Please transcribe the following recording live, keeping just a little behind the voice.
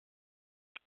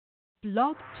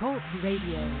Blog Talk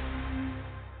Radio.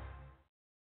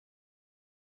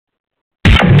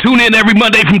 Tune in every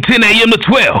Monday from 10 a.m. to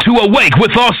 12 to Awake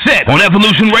with Offset on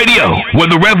Evolution Radio, where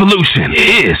the revolution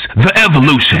is the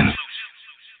evolution.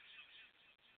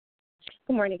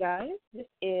 Good morning, guys. This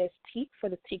is Tique for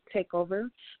the Tique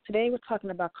Takeover. Today we're talking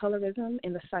about colorism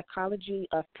and the psychology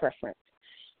of preference.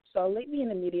 So lately in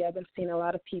the media, I've been seeing a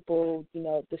lot of people,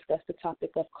 discuss the topic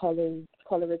of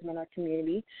colorism in our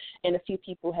community, and a few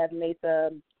people have made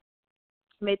the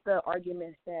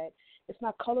argument that it's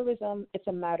not colorism, it's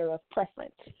a matter of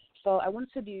preference. So I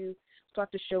wanted to start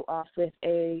the show off with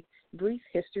a brief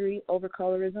history over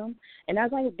colorism. And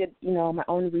as I did, my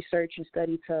own research and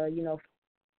study to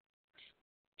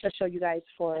show you guys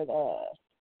for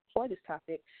this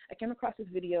topic, I came across this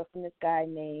video from this guy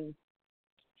named,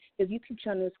 his YouTube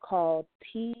channel is called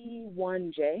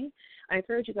T1J. I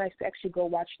encourage you guys to actually go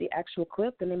watch the actual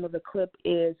clip. The name of the clip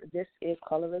is "This Is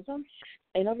Colorism,"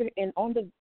 and on the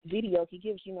video he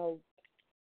gives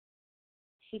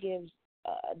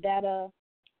data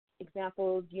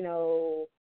examples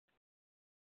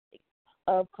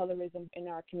of colorism in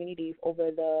our communities over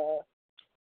the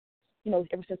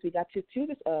ever since we got since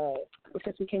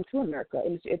we came to America.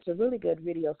 And it's a really good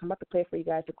video. So I'm about to play it for you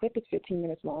guys. The clip is 15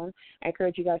 minutes long. I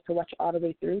encourage you guys to watch it all the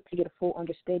way through to get a full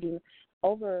understanding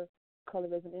over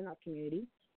colorism in our community.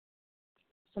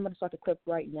 So I'm going to start the clip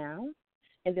right now,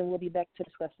 and then we'll be back to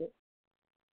discuss it.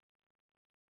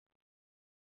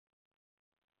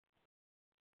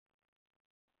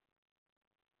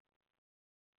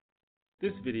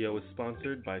 This video is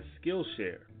sponsored by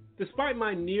Skillshare. Despite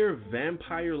my near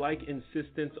vampire-like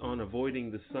insistence on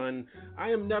avoiding the sun, I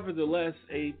am nevertheless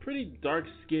a pretty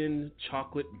dark-skinned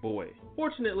chocolate boy.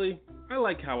 Fortunately, I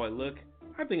like how I look.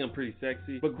 I think I'm pretty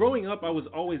sexy, but growing up I was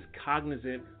always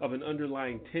cognizant of an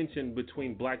underlying tension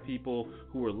between black people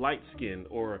who were light-skinned,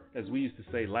 or as we used to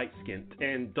say, light-skinned,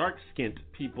 and dark-skinned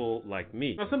people like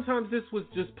me. Now sometimes this was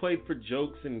just played for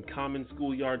jokes and common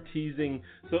schoolyard teasing,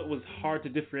 so it was hard to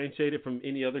differentiate it from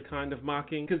any other kind of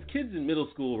mocking, because kids in middle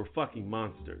school were fucking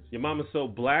monsters. Your Mama So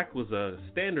Black was a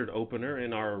standard opener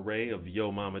in our array of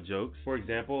Yo Mama jokes. For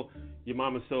example, Your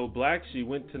Mama So Black, she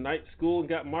went to night school and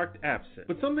got marked absent.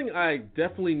 But something I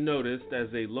definitely noticed as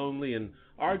a lonely and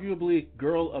arguably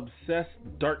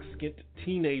girl-obsessed, dark-skinned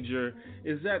teenager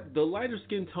is that the lighter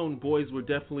skin tone boys were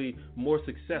definitely more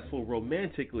successful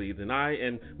romantically than I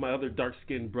and my other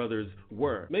dark-skinned brothers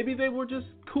were. Maybe they were just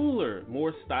cooler,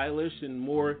 more stylish, and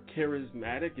more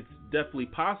charismatic. It's definitely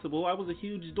possible. I was a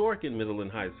huge dork in middle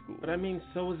and high school. But I mean,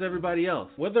 so was everybody else.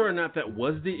 Whether or not that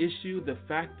was the issue, the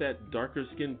fact that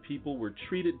darker-skinned people were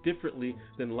treated differently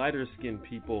than lighter-skinned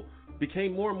people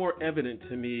became more and more evident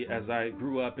to me as I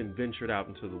grew up and ventured out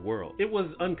into the world. It was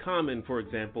uncommon, for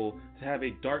example, to have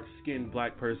a dark-skinned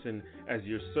black person as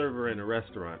your server in a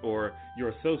restaurant or your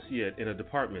associate in a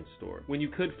department store. When you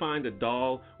could find a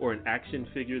doll or an action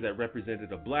figure that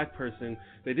represented a black person,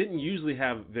 they didn't usually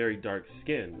have very dark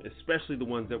skin, especially the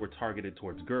ones that were targeted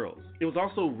towards girls. It was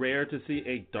also rare to see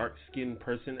a dark-skinned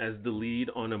person as the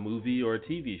lead on a movie or a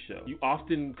TV show. You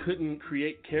often couldn't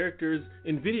create characters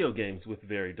in video games with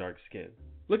very dark skin.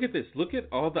 Look at this. Look at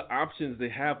all the options they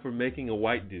have for making a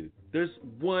white dude. There's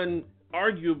one,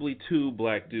 arguably two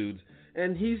black dudes,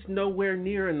 and he's nowhere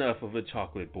near enough of a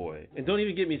chocolate boy. And don't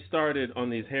even get me started on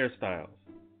these hairstyles.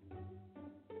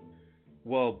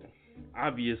 Well,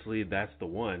 obviously that's the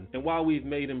one. And while we've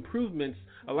made improvements,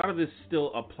 a lot of this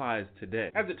still applies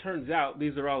today. As it turns out,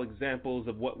 these are all examples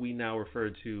of what we now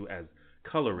refer to as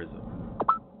colorism.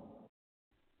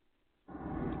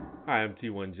 Hi, I'm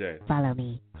T1J. Follow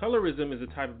me. Colorism is a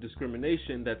type of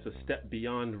discrimination that's a step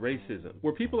beyond racism,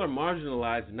 where people are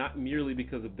marginalized not merely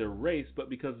because of their race, but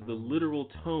because of the literal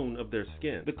tone of their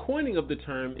skin. The coining of the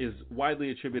term is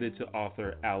widely attributed to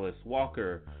author Alice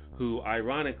Walker, who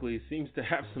ironically seems to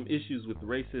have some issues with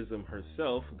racism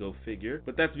herself, go figure,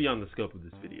 but that's beyond the scope of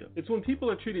this video. It's when people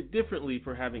are treated differently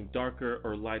for having darker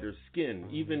or lighter skin,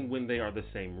 even when they are the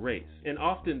same race. And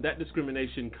often that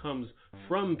discrimination comes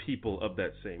from people of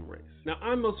that same race. Now,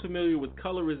 I'm most familiar with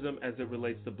colorism as it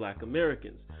relates to black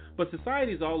Americans, but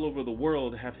societies all over the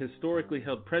world have historically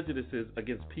held prejudices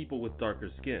against people with darker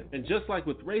skin. And just like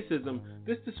with racism,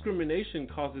 this discrimination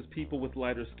causes people with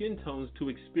lighter skin tones to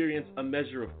experience a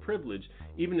measure of privilege,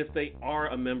 even if they are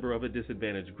a member of a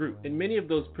disadvantaged group. And many of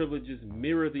those privileges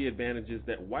mirror the advantages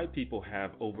that white people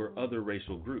have over other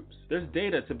racial groups. There's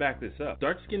data to back this up.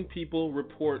 Dark-skinned people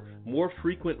report more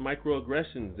frequent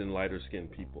microaggressions than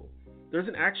lighter-skinned people. There's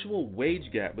an actual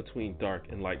wage gap between dark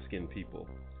and light-skinned people.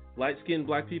 Light-skinned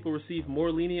black people receive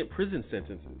more lenient prison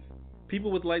sentences.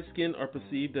 People with light skin are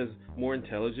perceived as more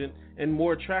intelligent and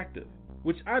more attractive.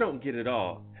 which I don't get at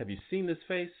all. Have you seen this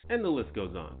face? And the list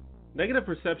goes on. Negative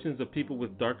perceptions of people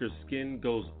with darker skin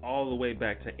goes all the way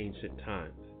back to ancient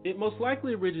times. It most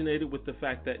likely originated with the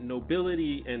fact that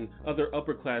nobility and other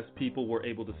upper class people were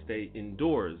able to stay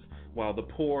indoors, while the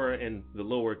poor and the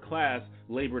lower class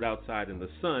labored outside in the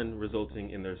sun,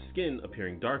 resulting in their skin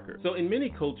appearing darker. So in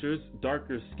many cultures,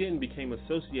 darker skin became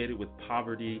associated with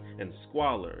poverty and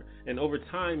squalor, and over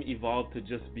time evolved to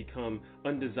just become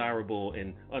undesirable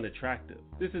and unattractive.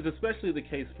 This is especially the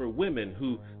case for women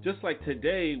who, just like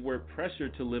today, were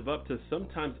pressured to live up to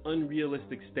sometimes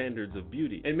unrealistic standards of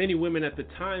beauty. And many women at the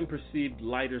time perceived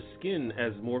lighter skin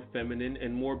as more feminine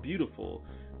and more beautiful,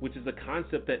 which is a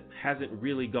concept that hasn't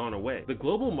really gone away. The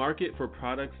global market for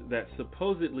products that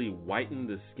supposedly whiten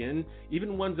the skin,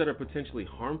 even ones that are potentially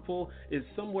harmful, is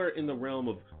somewhere in the realm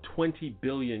of $20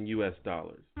 billion US. 100%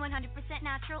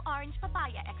 natural orange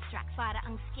papaya extract para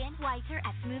ang skin whiter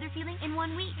at smoother feeling in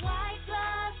 1 week. White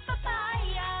plus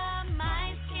papaya,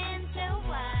 my skin so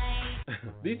white.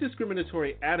 These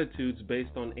discriminatory attitudes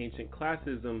based on ancient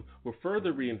classism were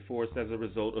further reinforced as a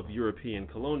result of European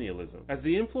colonialism. As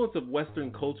the influence of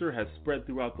Western culture has spread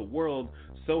throughout the world,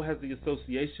 so has the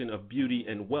association of beauty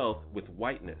and wealth with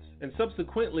whiteness, and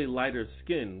subsequently lighter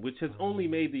skin, which has only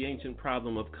made the ancient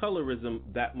problem of colorism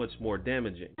that much more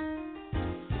damaging.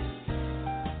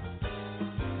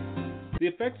 The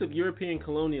effects of European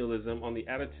colonialism on the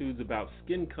attitudes about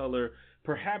skin color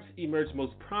perhaps emerged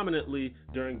most prominently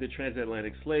during the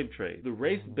transatlantic slave trade. The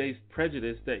race-based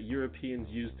prejudice that Europeans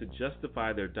used to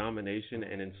justify their domination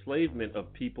and enslavement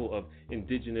of people of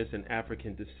indigenous and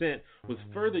African descent was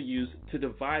further used to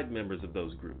divide members of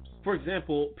those groups. For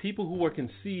example, people who were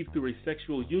conceived through a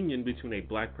sexual union between a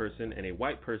black person and a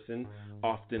white person,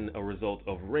 often a result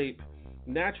of rape,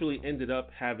 naturally ended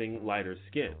up having lighter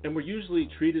skin, and were usually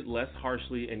treated less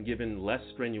harshly and given less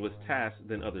strenuous tasks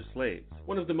than other slaves.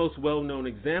 One of the most well-known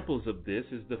examples of this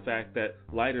is the fact that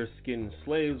lighter-skinned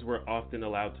slaves were often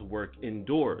allowed to work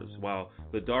indoors, while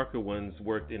the darker ones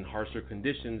worked in harsher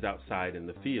conditions outside in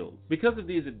the fields. Because of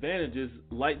these advantages,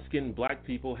 light-skinned black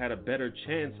people had a better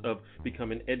chance of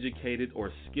becoming educated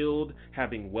or skilled,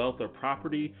 having wealth or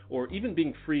property, or even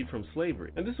being freed from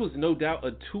slavery. And this was no doubt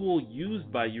a tool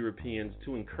used by Europeans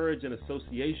to encourage an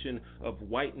association of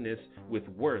whiteness with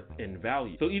worth and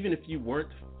value. So even if you weren't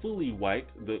fully white,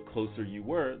 the closer you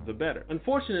were, the better.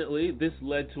 Unfortunately, this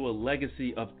led to a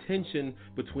legacy of tension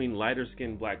between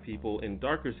lighter-skinned black people and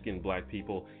darker-skinned black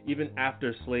people even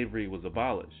after slavery was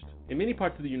abolished. In many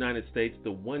parts of the United States,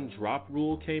 the one-drop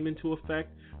rule came into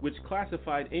effect, which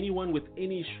classified anyone with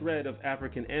any shred of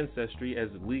African ancestry as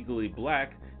legally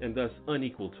black and thus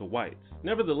unequal to whites.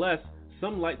 Nevertheless,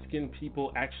 some light-skinned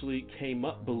people actually came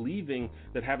up believing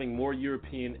that having more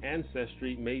European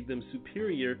ancestry made them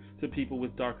superior to people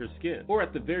with darker skin. Or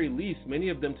at the very least, many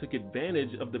of them took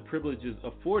advantage of the privileges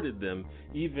afforded them,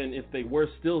 even if they were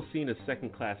still seen as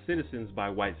second-class citizens by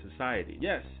white society.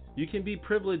 Yes, you can be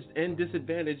privileged and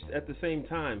disadvantaged at the same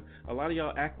time. A lot of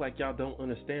y'all act like y'all don't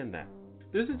understand that.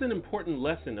 This is an important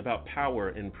lesson about power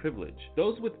and privilege.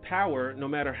 Those with power, no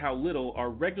matter how little, are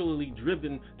regularly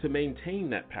driven to maintain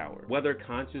that power, whether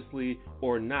consciously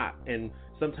or not, and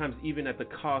sometimes even at the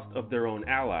cost of their own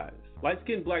allies.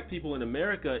 Light-skinned black people in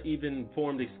America even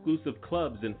formed exclusive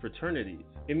clubs and fraternities.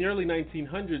 In the early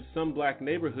 1900s, some black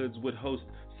neighborhoods would host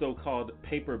so-called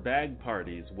paper bag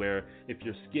parties, where if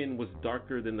your skin was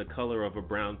darker than the color of a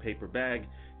brown paper bag,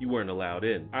 you weren't allowed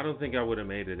in. I don't think I would have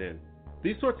made it in.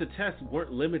 These sorts of tests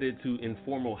weren't limited to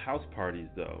informal house parties,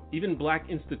 though. Even black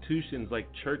institutions like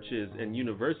churches and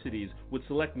universities would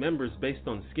select members based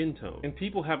on skin tone, and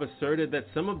people have asserted that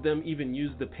some of them even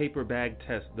used the paper bag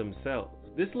test themselves.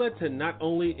 This led to not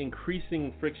only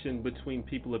increasing friction between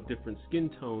people of different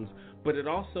skin tones, but it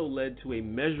also led to a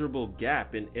measurable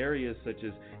gap in areas such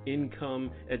as income,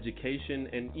 education,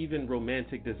 and even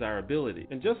romantic desirability.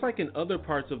 And just like in other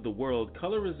parts of the world,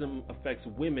 colorism affects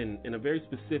women in a very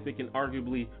specific and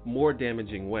arguably more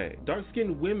damaging way.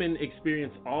 Dark-skinned women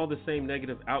experience all the same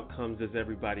negative outcomes as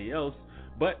everybody else,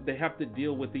 but they have to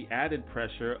deal with the added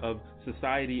pressure of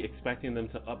society expecting them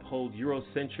to uphold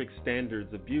Eurocentric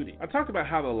standards of beauty. I talked about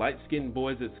how the light-skinned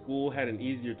boys at school had an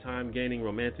easier time gaining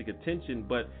romantic attention,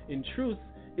 but in truth,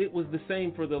 it was the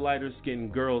same for the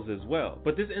lighter-skinned girls as well.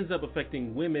 But this ends up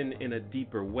affecting women in a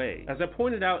deeper way. As I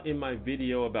pointed out in my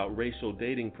video about racial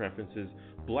dating preferences,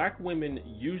 black women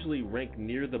usually rank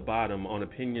near the bottom on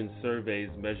opinion surveys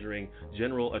measuring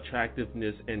general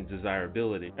attractiveness and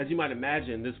desirability. As you might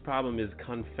imagine, this problem is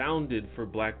confounded for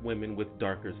black women with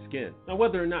darker skin. Now,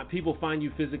 whether or not people find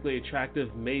you physically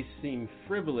attractive may seem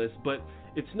frivolous, but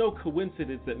it's no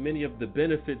coincidence that many of the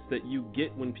benefits that you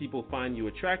get when people find you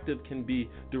attractive can be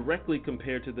directly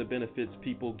compared to the benefits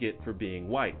people get for being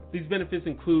white. These benefits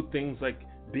include things like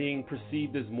being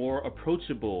perceived as more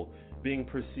approachable, being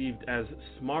perceived as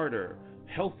smarter,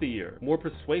 healthier, more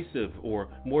persuasive, or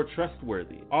more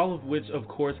trustworthy, all of which of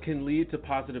course can lead to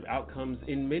positive outcomes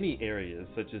in many areas,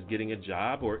 such as getting a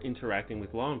job or interacting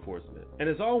with law enforcement. And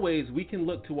as always, we can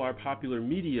look to our popular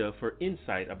media for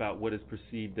insight about what is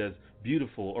perceived as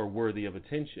beautiful or worthy of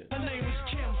attention. My name is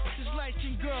Kim, this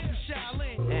light-skinned girl from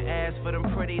Shaolin. And as for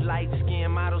them pretty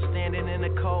light-skinned models standing in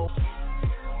the cold,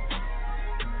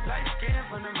 light-skinned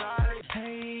from the valley.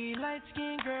 Hey,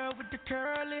 light-skinned girl with the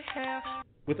curly hair.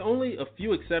 With only a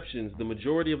few exceptions, the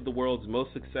majority of the world's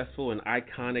most successful and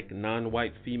iconic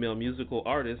non-white female musical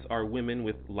artists are women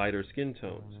with lighter skin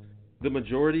tones. The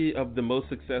majority of the most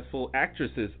successful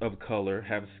actresses of color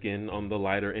have skin on the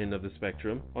lighter end of the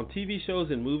spectrum. On TV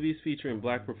shows and movies featuring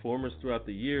black performers throughout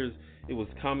the years, it was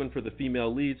common for the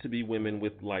female leads to be women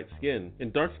with light skin,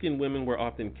 and dark-skinned women were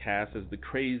often cast as the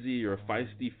crazy or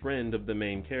feisty friend of the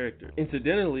main character.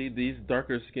 Incidentally, these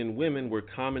darker-skinned women were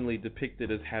commonly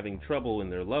depicted as having trouble in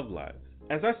their love lives.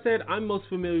 As I said, I'm most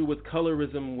familiar with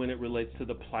colorism when it relates to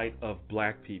the plight of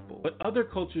black people. But other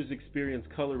cultures experience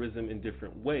colorism in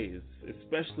different ways,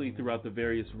 especially throughout the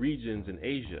various regions in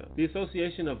Asia. The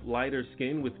association of lighter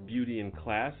skin with beauty and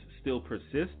class still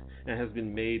persists and has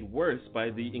been made worse by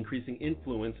the increasing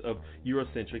influence of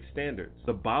Eurocentric standards.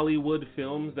 The Bollywood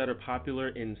films that are popular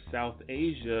in South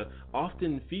Asia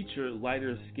often feature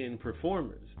lighter skinned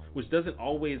performers, which doesn't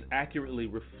always accurately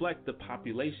reflect the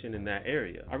population in that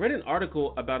area. I read an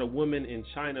article about a woman in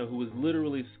China who was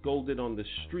literally scolded on the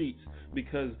streets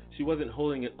because she wasn't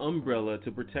holding an umbrella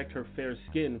to protect her fair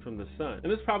skin from the sun.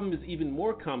 And this problem is even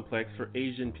more complex for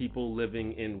Asian people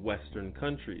living in Western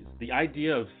countries. The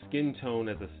idea of skin tone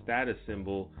as a status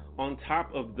symbol, on top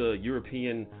of the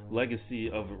European legacy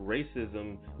of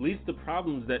racism, leads to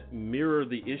problems that mirror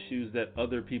the issues that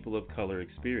other people of color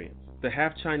experience. The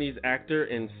half-Chinese actor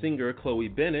and singer Chloe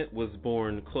Bennett was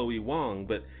born Chloe Wong,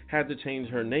 but had to change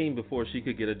her name before she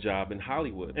could get a job in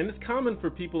Hollywood. And it's common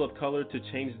for people of color to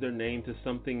change their name to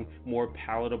something more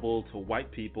palatable to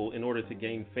white people in order to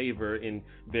gain favor in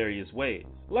various ways.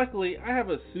 Luckily, I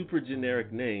have a super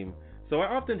generic name, so I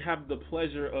often have the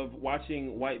pleasure of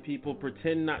watching white people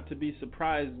pretend not to be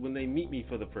surprised when they meet me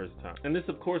for the first time. And this,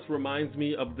 of course, reminds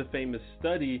me of the famous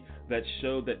study that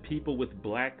showed that people with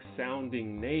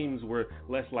black-sounding names were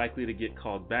less likely to get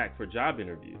called back for job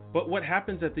interviews. But what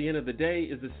happens at the end of the day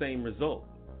is the same result.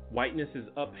 Whiteness is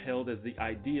upheld as the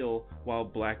ideal, while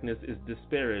blackness is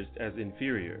disparaged as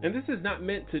inferior. And this is not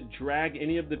meant to drag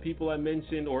any of the people I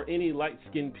mentioned or any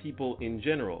light-skinned people in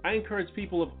general. I encourage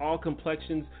people of all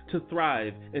complexions to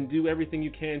thrive and do everything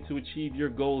you can to achieve your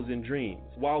goals and dreams,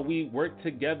 while we work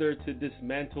together to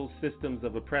dismantle systems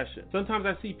of oppression. Sometimes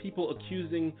I see people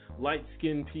accusing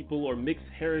light-skinned people or mixed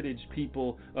heritage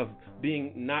people of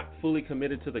being not fully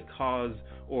committed to the cause,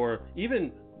 or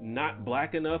even not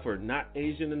black enough or not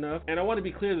Asian enough. And I want to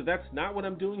be clear that that's not what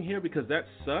I'm doing here, because that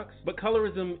sucks. But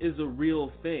colorism is a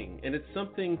real thing, and it's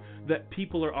something that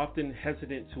people are often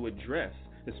hesitant to address,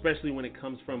 especially when it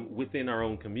comes from within our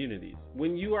own communities.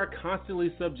 When you are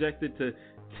constantly subjected to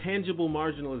tangible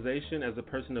marginalization as a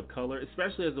person of color,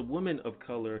 especially as a woman of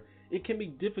color, it can be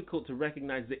difficult to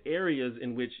recognize the areas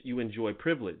in which you enjoy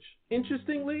privilege.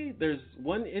 Interestingly, there's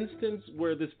one instance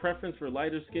where this preference for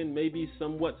lighter skin may be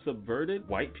somewhat subverted: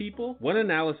 white people. One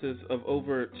analysis of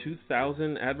over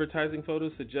 2,000 advertising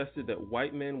photos suggested that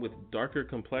white men with darker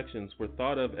complexions were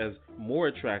thought of as more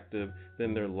attractive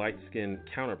than their light-skinned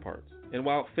counterparts. And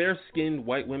while fair-skinned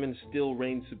white women still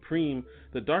reigned supreme,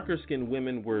 the darker-skinned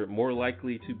women were more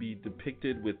likely to be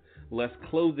depicted with less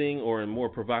clothing or in more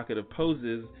provocative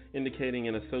poses, indicating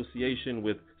an association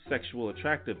with sexual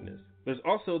attractiveness. There's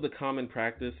also the common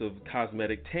practice of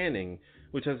cosmetic tanning,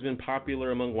 which has been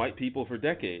popular among white people for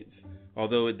decades,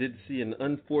 although it did see an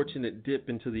unfortunate dip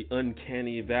into the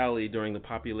uncanny valley during the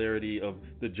popularity of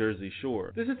the Jersey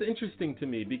Shore. This is interesting to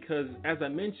me because, as I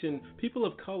mentioned, people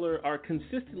of color are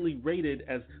consistently rated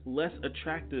as less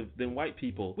attractive than white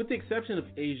people, with the exception of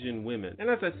Asian women. And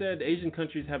as I said, Asian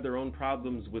countries have their own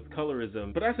problems with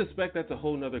colorism, but I suspect that's a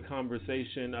whole nother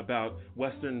conversation about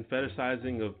Western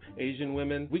fetishizing of Asian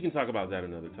women. We can talk about that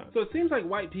another time. So it seems like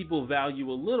white people value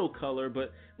a little color,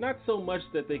 but not so much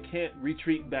that they can't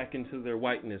retreat back into their their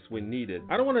whiteness when needed.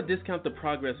 I don't want to discount the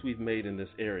progress we've made in this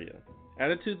area.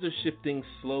 Attitudes are shifting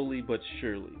slowly but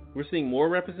surely. We're seeing more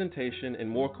representation and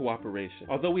more cooperation.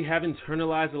 Although we have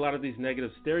internalized a lot of these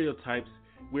negative stereotypes,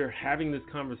 we're having this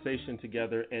conversation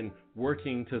together and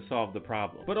working to solve the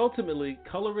problem. But ultimately,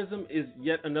 colorism is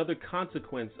yet another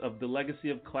consequence of the legacy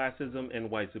of classism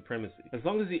and white supremacy. As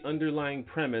long as the underlying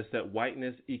premise that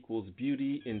whiteness equals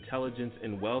beauty, intelligence,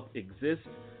 and wealth exists,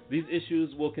 these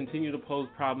issues will continue to pose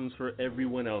problems for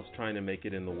everyone else trying to make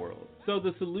it in the world. So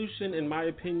the solution, in my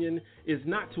opinion, is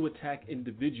not to attack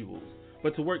individuals,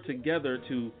 but to work together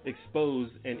to expose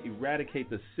and eradicate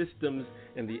the systems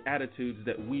and the attitudes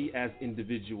that we as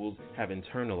individuals have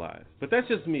internalized. But that's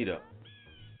just me though.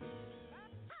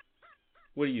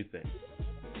 What do you think?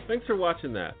 Thanks for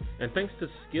watching that, and thanks to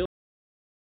Skill.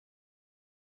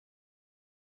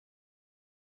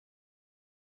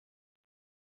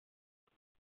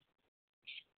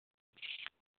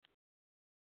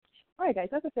 All right, guys,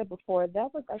 as I said before,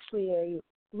 that was actually a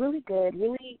really good,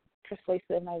 really persuasive,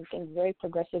 and I think very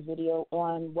progressive video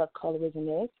on what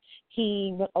colorism is.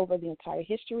 He went over the entire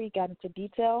history, got into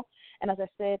detail, and as I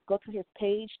said, go to his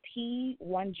page,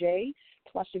 T1J,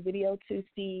 to watch the video to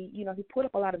see, he put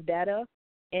up a lot of data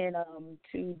and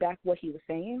to back what he was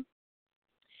saying.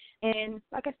 And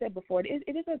like I said before, it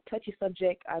is a touchy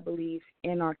subject, I believe,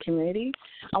 in our community.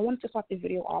 I wanted to start the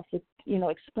video off with,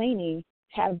 explaining,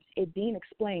 have it being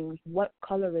explained what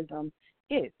colorism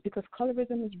is, because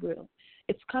colorism is real.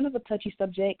 It's kind of a touchy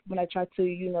subject when I try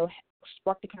to,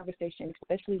 spark the conversation,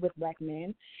 especially with black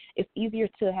men. It's easier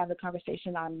to have a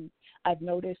conversation I've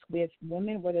noticed with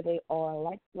women, whether they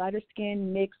are lighter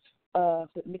skin,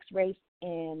 mixed race,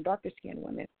 and darker skinned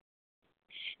women.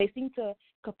 They seem to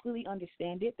completely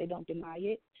understand it. They don't deny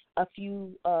it. A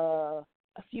few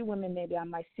women maybe I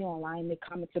might see online, they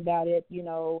comment about it,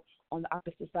 on the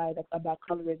opposite side about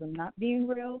colorism not being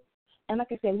real. And like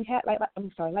I said, we had,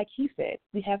 like he said,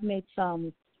 we have made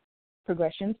some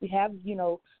progressions. We have,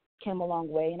 came a long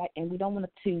way, and we don't want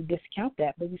to discount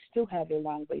that, but we still have a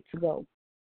long way to go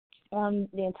on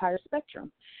the entire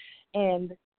spectrum.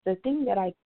 And the thing that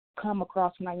I come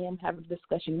across when I am having a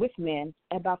discussion with men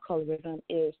about colorism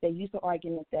is they use the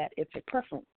argument that it's a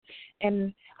preference.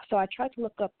 And so I tried to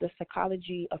look up the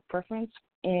psychology of preference,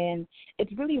 and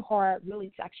it's really hard to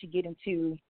actually get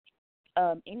into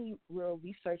any real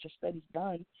research or studies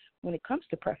done when it comes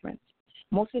to preference.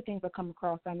 Most of the things I come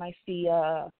across, I might see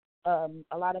a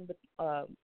lot of the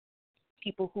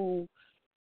people who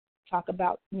talk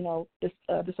about,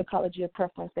 the psychology of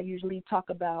preference. They usually talk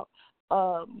about,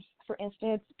 for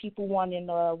instance, people wanting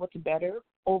what's better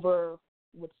over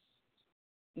what's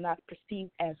not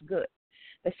perceived as good.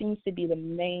 That seems to be the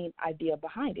main idea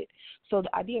behind it. So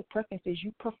the idea of preference is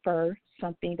you prefer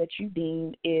something that you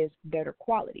deem is better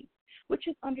quality, which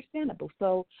is understandable.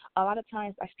 So a lot of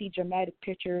times I see dramatic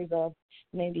pictures of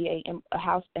maybe a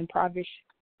house, impoverished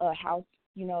house,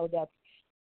 that's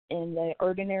in the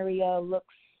urban area,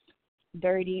 looks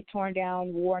dirty, torn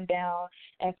down, worn down,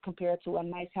 as compared to a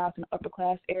nice house in an upper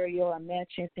class area or a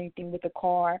mansion, same thing with a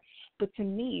car. But to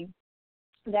me,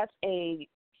 that's a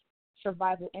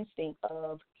survival instinct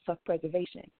of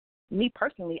self-preservation. Me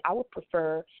personally, I would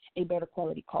prefer a better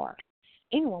quality car.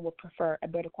 Anyone would prefer a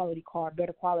better quality car,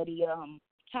 better quality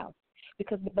house,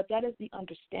 but that is the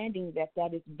understanding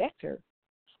that is better.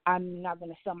 I'm not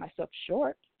going to sell myself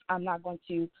short. I'm not going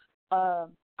to. I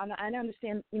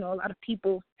understand, a lot of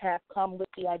people have come with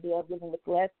the idea of living with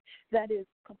less. That is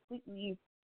completely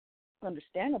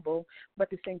understandable, but at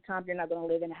the same time, you're not going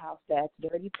to live in a house that's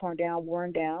dirty, torn down,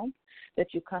 worn down, that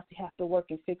you constantly have to work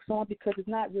and fix on because it's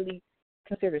not really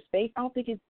considered safe. I don't think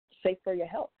it's safe for your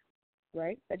health,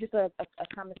 right? That's just a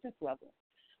common sense level.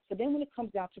 So then when it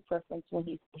comes down to preference, when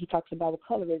he talks about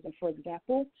colorism, for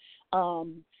example,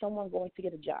 someone going to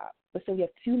get a job. Let's say we have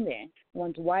two men,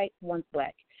 one's white, one's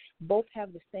black. Both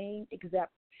have the same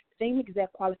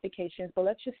exact qualifications, but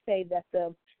let's just say that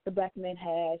the black man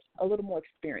has a little more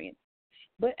experience.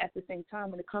 But at the same time,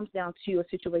 when it comes down to a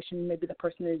situation, maybe the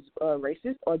person is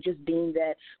racist or just being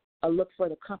that a look for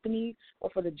the company or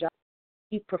for the job,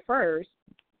 he prefers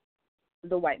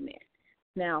the white man.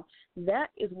 Now, that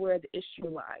is where the issue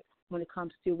lies when it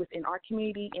comes to within our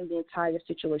community and the entire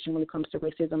situation when it comes to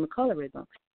racism and colorism,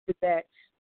 is that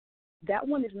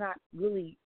one is not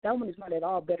at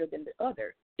all better than the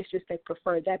other. It's just they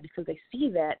prefer that because they see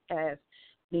that as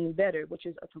being better, which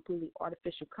is a completely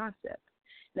artificial concept.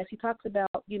 And as he talks about,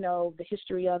 the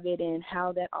history of it and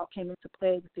how that all came into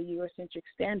play with the Eurocentric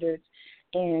standards,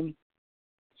 and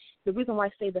the reason why I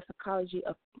say the psychology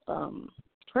of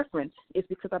preference is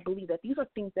because I believe that these are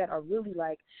things that are really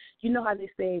like, you know how they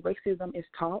say racism is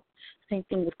taught? Same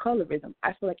thing with colorism.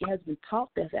 I feel like it has been taught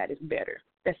that is better,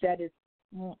 that is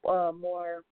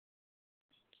more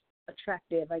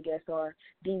attractive, I guess, or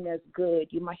deemed as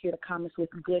good. You might hear the comments with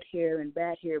good hair and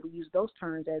bad hair. We use those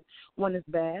terms as one is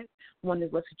bad, one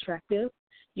is less attractive.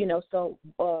 You know, so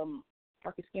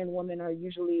darker-skinned women are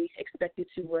usually expected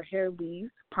to wear hair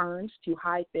weaves, perms, to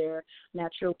hide their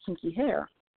natural kinky hair.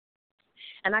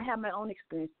 And I have my own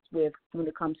experience with when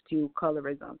it comes to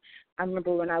colorism. I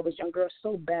remember when I was younger,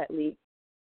 so badly,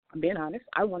 I'm being honest,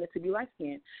 I wanted to be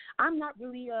light-skinned. I'm not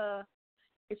really,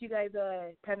 if you guys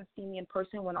haven't seen me in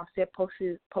person, when I said post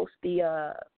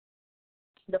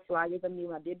the flyers of me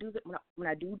when I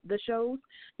do the shows,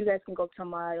 you guys can go to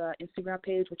my Instagram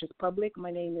page, which is public.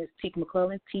 My name is Tique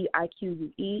McClelland,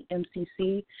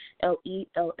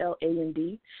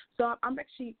 TiqueMccLelland. So I'm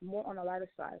actually more on the lighter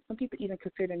side. Some people even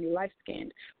consider me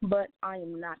light-skinned, but I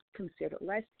am not considered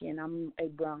light-skinned. I'm a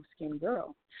brown-skinned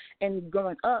girl. And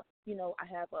growing up, you know, I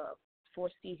have a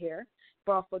 4C hair.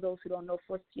 But for those who don't know,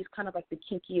 4C is kind of like the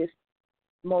kinkiest,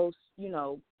 most, you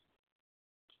know,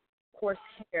 coarse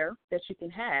hair that you can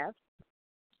have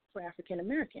for African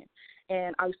American.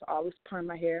 And I used to always perm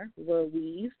my hair, wear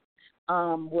weaves,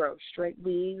 wear straight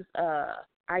weaves.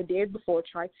 I did before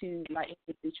try to like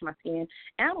bleach my skin,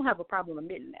 and I don't have a problem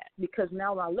admitting that, because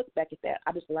now when I look back at that,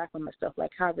 I just laugh at myself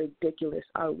like how ridiculous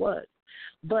I was.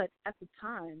 But at the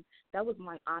time, that was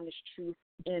my honest truth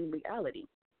in reality.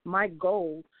 My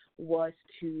goal was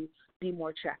to be more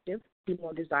attractive, be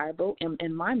more desirable, and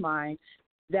in my mind,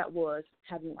 that was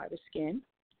having lighter skin,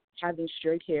 having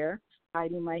straight hair,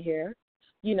 hiding my hair,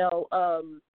 you know,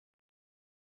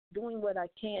 doing what I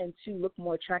can to look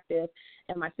more attractive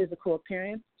in my physical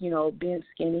appearance, you know, being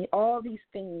skinny, all these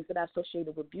things that I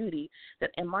associated with beauty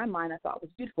that in my mind I thought was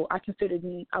beautiful. I considered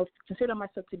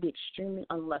myself to be extremely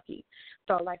unlucky.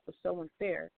 Thought life was so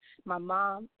unfair. My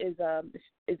mom is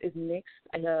mixed.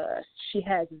 She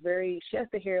has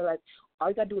the hair like all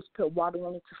you gotta do is put water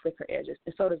on it to flick her edges,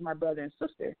 and so does my brother and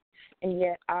sister. And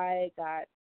yet I got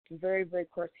very, very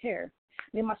coarse hair.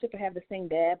 Me and my sister have the same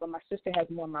dad, but my sister has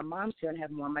more of my mom's hair and has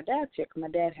more of my dad's hair, because my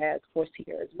dad has coarse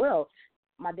hair as well.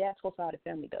 My dad's whole side of the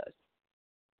family does.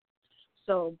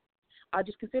 So I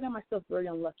just consider myself very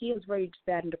unlucky. I was very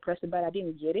sad and depressed about it. I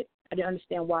didn't get it. I didn't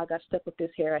understand why I got stuck with this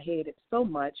hair. I hated it so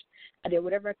much. I did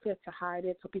whatever I could to hide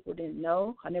it so people didn't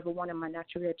know. I never wanted my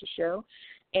natural hair to show.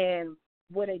 And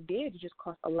what I did just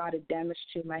caused a lot of damage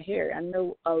to my hair. I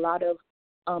know a lot of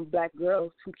Black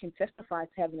girls who can testify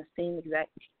to having the same exact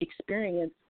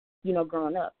experience, you know,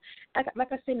 growing up.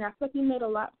 Like I said, now I feel like we made a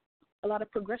lot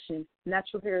of progression.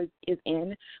 Natural hair is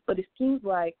in, but it seems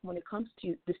like when it comes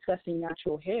to discussing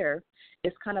natural hair,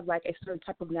 it's kind of like a certain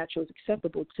type of natural is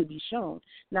acceptable to be shown.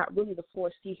 Not really the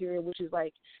 4C hair, which is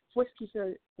like 4C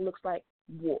hair looks like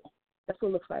wool. That's what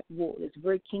it looks like, wool. It's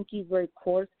very kinky, very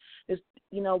coarse. It's,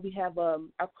 you know, we have our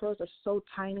curls are so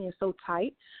tiny and so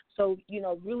tight. So, you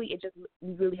know, really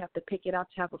we really have to pick it out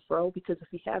to have a fro, because if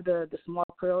we have the small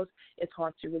curls, it's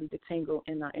hard to really detangle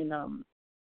and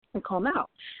comb out.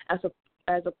 As of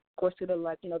course to the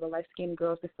the light skinned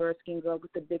girls, the fair skinned girls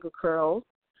with the bigger curls,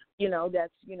 you know,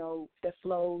 that's, you know, that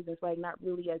flows. It's like not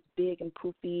really as big and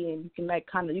poofy, and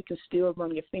you can still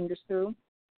run your fingers through.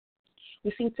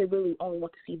 We seem to really only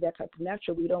want to see that type of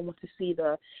natural. We don't want to see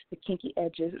the kinky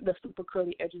edges, the super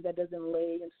curly edges that doesn't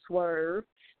lay and swerve.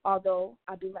 Although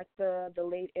I do like the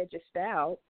laid edges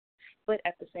style, but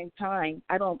at the same time,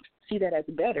 I don't see that as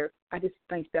better. I just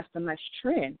think that's a nice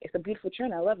trend. It's a beautiful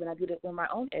trend. I love it. I do it with my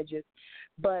own edges.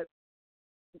 But,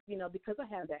 you know, because I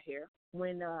have that hair,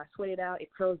 when I sweat it out,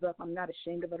 it curls up. I'm not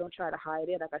ashamed of it. I don't try to hide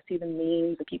it. Like I see the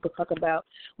memes that people talk about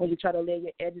when you try to lay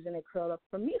your edges and they curl up.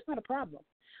 For me, it's not a problem.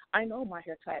 I know my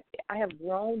hair type. I have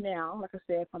grown now, like I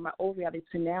said, from my old reality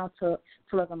to now to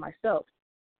love myself.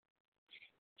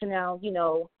 To now, you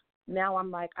know, now I'm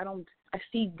like, I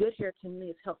see good hair to me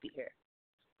is healthy hair.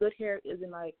 Good hair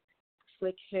isn't like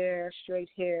slick hair, straight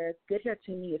hair. Good hair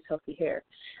to me is healthy hair.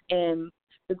 And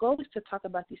the goal is to talk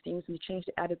about these things and change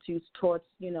the attitudes towards,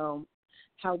 you know,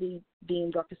 how we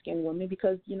deem darker skinned women,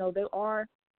 because, you know, they are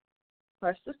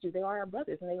our sisters, they are our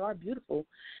brothers, and they are beautiful.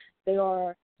 They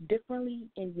are differently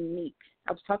and unique.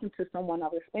 I was talking to someone, I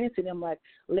was explaining to them, like,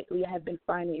 lately I have been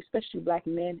finding, especially Black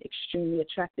men, extremely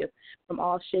attractive from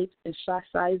all shapes and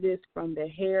sizes, from their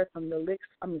hair, from the lips,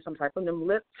 from them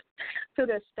lips to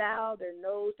their style, their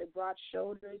nose, their broad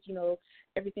shoulders, you know,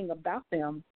 everything about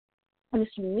them. And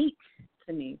it's unique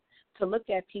to me to look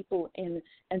at people and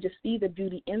just see the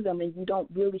beauty in them, and you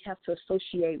don't really have to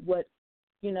associate what,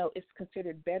 you know, is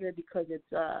considered better because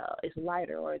it's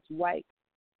lighter or it's white.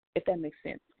 if that makes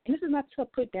sense. And this is not to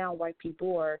put down white people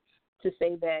or to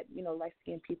say that,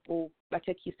 light-skinned people, like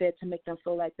you said, to make them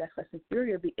feel like that's less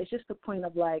inferior. It's just the point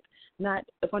of,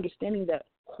 of understanding that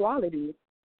quality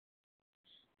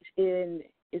is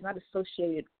not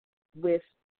associated with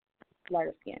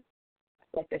lighter skin.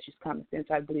 Like, that's just common sense.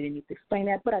 I really didn't need to explain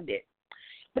that, but I did.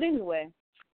 But anyway,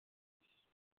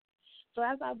 so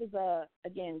as I was,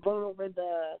 again, going over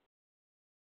the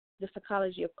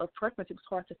psychology of preference, it was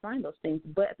hard to find those things.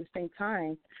 But at the same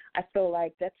time, I feel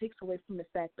like that takes away from the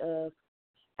fact of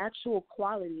actual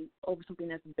quality over something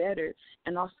that's better,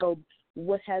 and also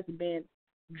what has been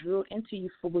drilled into you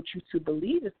for what you to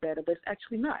believe is better, but it's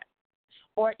actually not.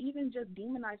 Or even just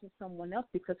demonizing someone else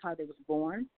because how they was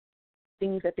born,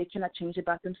 things that they cannot change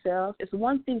about themselves. It's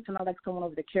one thing to not like someone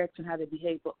over the character and how they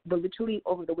behave, but literally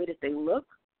over the way that they look,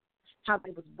 how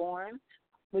they was born,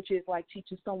 which is like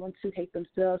teaching someone to hate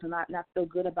themselves and not feel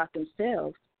good about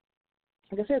themselves.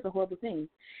 Like I said, it's a horrible thing.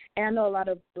 And I know a lot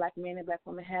of black men and black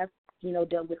women have,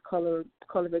 dealt with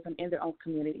colorism in their own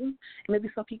community. And maybe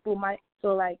some people might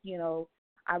feel like,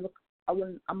 I'm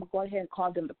going to go ahead and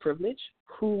call them the privileged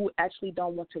who actually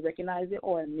don't want to recognize it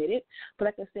or admit it. But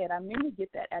like I said, I mainly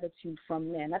get that attitude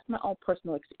from men. That's my own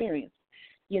personal experience.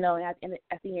 And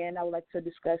at the end, I would like to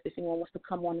discuss if anyone wants to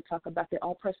come on and talk about their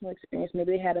own personal experience.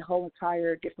 Maybe they had a whole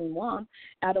entire different one.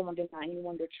 I don't want to deny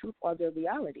anyone their truth or their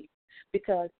reality.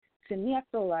 Because to me, I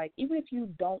feel like even if you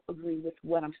don't agree with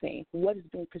what I'm saying, what is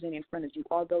being presented in front of you,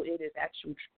 although it is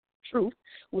actual truth,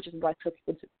 which is why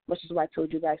I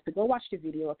told you guys to go watch the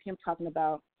video of him talking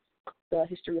about the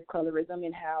history of colorism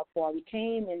and how far we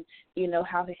came and,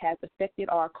 how it has affected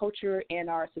our culture and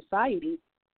our society.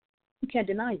 You can't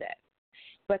deny that.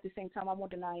 But at the same time, I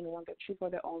won't deny anyone their truth or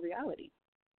their own reality.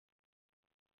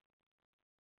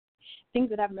 Things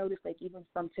that I've noticed, like even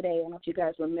from today, I don't know if you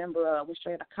guys remember when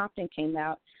Straight Outta Compton came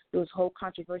out, there was a whole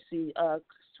controversy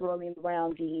swirling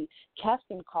around the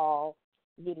casting call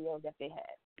video that they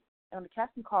had. And on the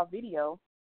casting call video,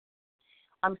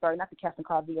 I'm sorry, not the casting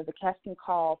call video, the casting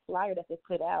call flyer that they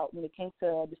put out when it came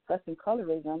to discussing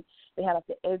colorism, they had like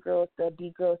the A girls, the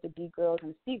B girls, the D girls,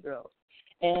 and the C girls.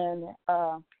 And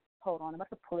hold on, I'm about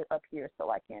to pull it up here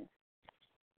so I can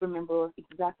remember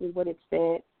exactly what it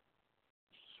said.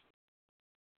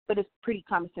 But it's pretty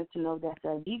common sense to know that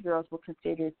the D girls were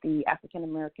considered the African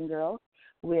American girls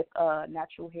with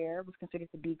natural hair, was considered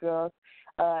the B girls.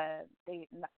 They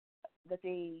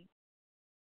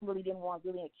really didn't want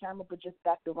really a camera, but just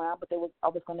backed around. But they was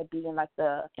always going to be in like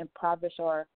the impoverished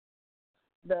or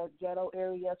the ghetto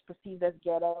areas, perceived as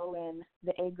ghetto, and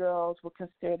the A girls were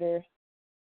considered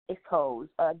exposed.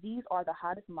 These are the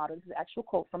hottest models. This is an actual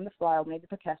quote from the flyer when they did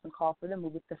the casting call for the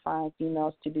movie to find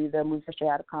females to do the movie for Straight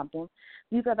Outta Compton.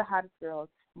 These are the hottest girls.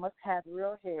 Must have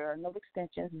real hair, no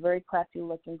extensions, very classy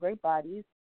looking, great bodies.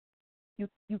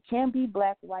 You can be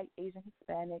black, white, Asian,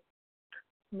 Hispanic,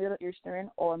 Middle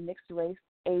Eastern, or mixed race,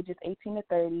 ages 18 to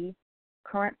 30,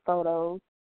 current photos.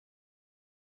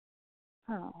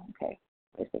 Oh, okay.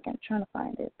 Wait a second. I'm trying to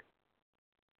find it.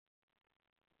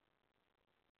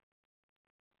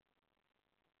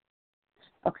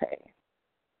 Okay.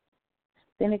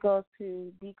 Then it goes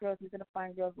to B girls. These are the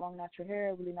fine girls, long natural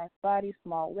hair, really nice body,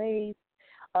 small waist.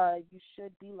 You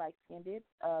should be light-skinned.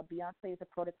 Beyonce is a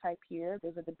prototype here.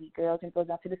 Those are the B girls. And it goes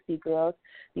down to the C girls.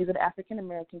 These are the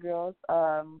African-American girls,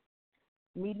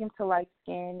 medium to light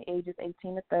skin, ages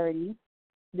 18 to 30.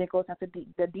 Then it goes down to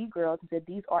the D girls. And said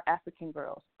these are African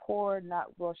girls. Poor, not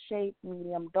well shaped,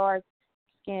 medium dark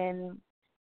skin,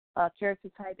 character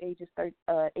type, ages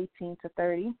 18 to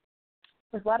 30.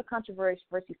 There's a lot of controversy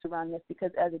surrounding this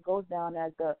because as it goes down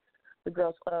as the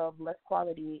girls of less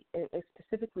quality, it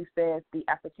specifically says the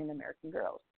African-American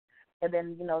girls. And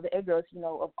then, the A girls,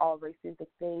 of all races, that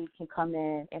they can come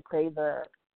in and play the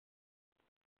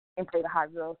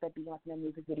hot girls that be on their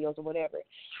music videos or whatever.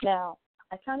 Now,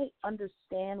 I kind of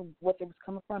understand what they was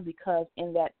coming from because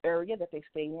in that area that they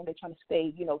stay in, they're trying to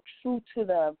stay, true to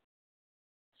the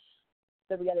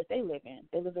reality they live in.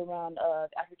 They live around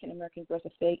African American girls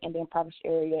that stay in the impoverished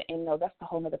area, and that's a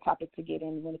whole other topic to get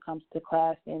in when it comes to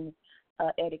class and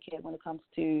etiquette, when it comes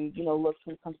to looks,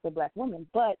 when it comes to black women.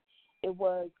 But it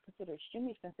was considered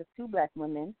extremely offensive to black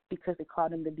women because they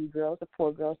called them the B girls, the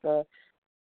poor girls.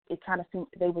 It kind of seemed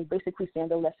they were basically saying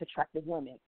they're less attractive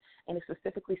women, and it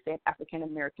specifically said African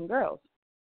American girls.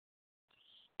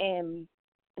 And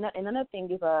another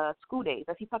thing is School Days,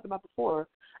 as he talked about before.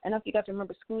 I don't know if you guys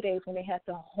remember School Days when they had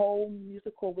the whole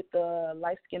musical with the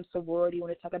light-skinned sorority when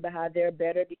they talk about how they're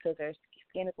better because their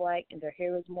skin is light and their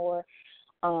hair is more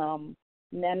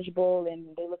manageable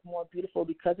and they look more beautiful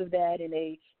because of that. And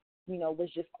they was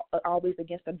just always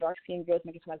against the dark-skinned girls,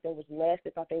 making it seem like there was less.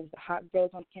 They thought they was the hot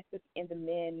girls on campus, and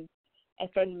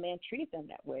certain men treated them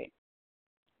that way.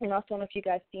 And also, I don't know if you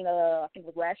guys seen, I think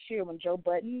it was last year when Joe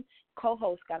Budden,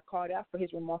 co-host, got called out for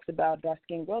his remarks about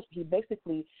dark-skinned girls. He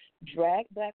basically dragged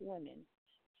black women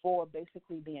for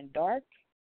basically being dark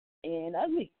and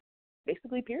ugly,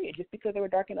 basically, period, just because they were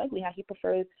dark and ugly, how he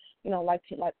prefers,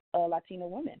 Latina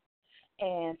women.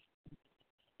 And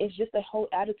it's just a whole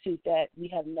attitude that we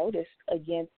have noticed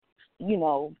against,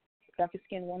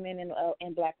 darker-skinned women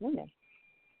and black women.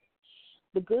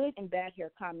 The good and bad here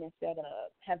comments that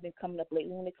have been coming up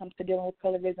lately when it comes to dealing with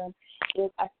colorism is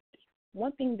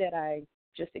one thing that I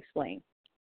just explained.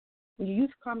 When you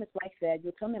use comments like that,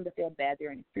 you're telling them that they're bad,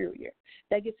 they're inferior.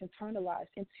 That gets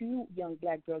internalized into young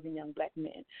black girls and young black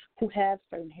men who have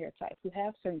certain hair types, who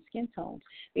have certain skin tones.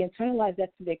 They internalize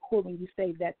that to their core when you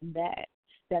say that's bad,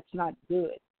 that's not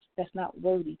good, that's not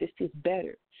worthy, this is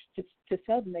better. To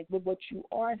tell them that with what you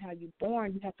are and how you're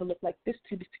born, you have to look like this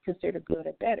to be considered good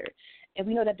or better. And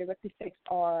we know that directly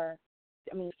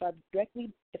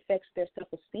affects their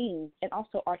self-esteem and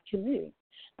also our community.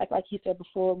 Like he said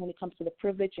before, when it comes to the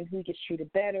privilege and who gets treated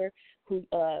better, who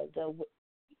the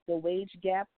wage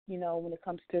gap, when it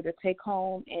comes to their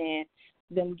take-home and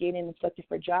them getting selected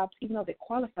for jobs, even though they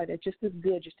qualify, they're just as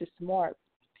good, just as smart.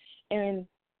 And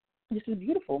this is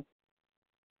beautiful.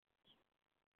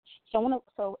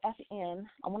 So at the end,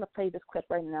 I want to play this clip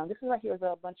right now. This is right here is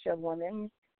a bunch of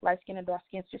women, light skin and dark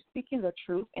skin, just speaking the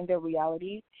truth and their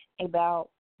reality about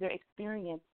their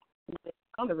experience with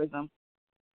colorism.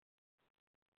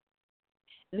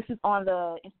 This is on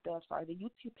the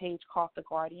YouTube page called The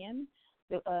Guardian.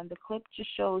 The clip just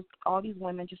shows all these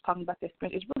women just talking about their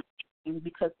experience. It's really interesting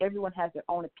because everyone has their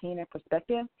own opinion and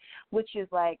perspective, which is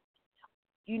like,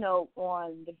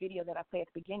 on the video that I played at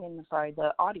the beginning,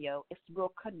 the audio, it's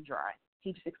real cut and dry.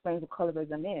 He just explains what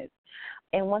colorism is.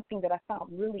 And one thing that I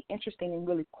found really interesting and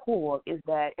really cool is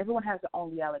that everyone has their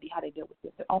own reality, how they deal with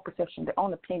it, their own perception, their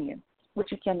own opinion, which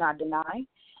you cannot deny,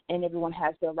 and everyone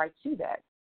has their right to that.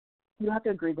 You don't have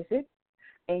to agree with it,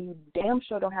 and you damn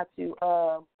sure don't have to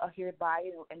adhere by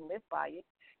it and live by it.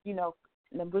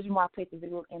 The reason why I played the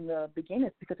video in the beginning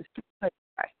is because it's too cut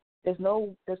and dry. There's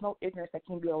no ignorance that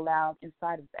can be allowed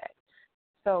inside of that.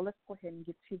 So let's go ahead and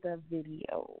get to the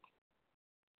video.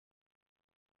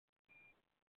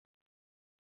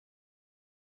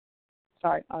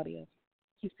 Sorry, audio.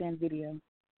 Keep saying video.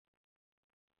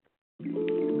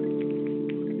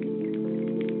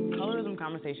 Colorism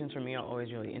conversations for me are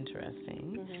always really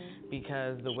interesting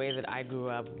because the way that I grew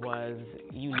up was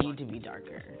you need to be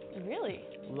darker. Really?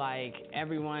 Like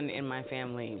everyone in my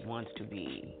family wants to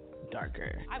be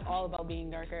darker. I'm all about being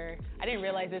darker. I didn't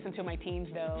realize this until my teens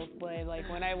though, but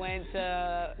when I went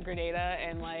to Grenada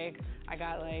and I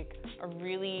got a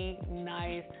really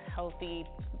nice, healthy,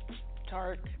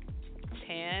 dark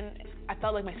tan, I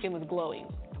felt like my skin was glowing.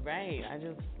 Right,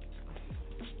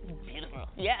 beautiful.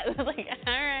 Yeah, all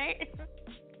right.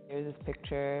 There's this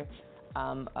picture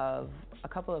of a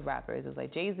couple of rappers. It was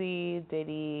Jay-Z,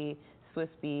 Diddy, Swiss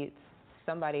Beats,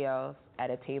 somebody else at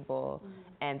a table,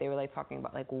 and they were talking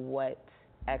about what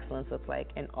excellence looks like,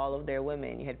 and all of their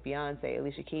women. You had Beyonce,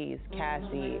 Alicia Keys,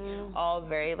 Cassie, all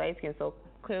very light skinned. So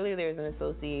clearly there's an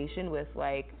association with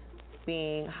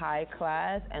being high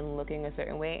class and looking a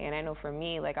certain way. And I know for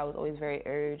me, I was always very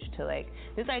urged to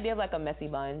this idea of a messy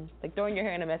bun, throwing your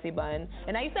hair in a messy bun.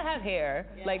 And I used to have hair,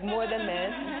 more than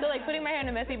this. So putting my hair in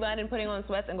a messy bun and putting on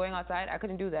sweats and going outside, I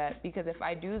couldn't do that, because if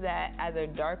I do that as a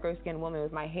darker skinned woman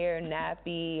with my hair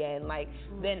nappy and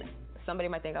then somebody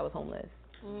might think I was homeless.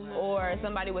 Or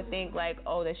somebody would think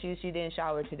oh, that she didn't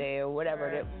shower today or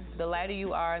whatever. The lighter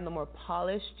you are and the more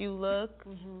polished you look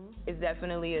is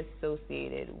definitely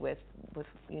associated with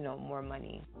more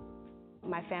money.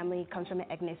 My family comes from an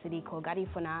ethnicity called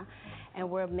Garifuna, and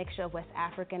we're a mixture of West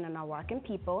African and Arawakan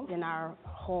people. In our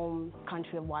home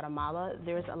country of Guatemala,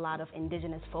 there's a lot of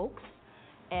indigenous folks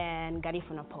and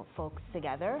Garifuna folks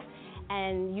together.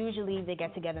 And usually they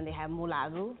get together and they have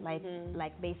mulazu,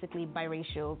 basically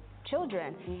biracial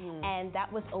children. And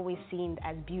that was always seen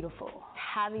as beautiful.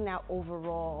 Having that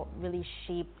overall really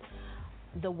shaped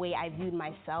the way I viewed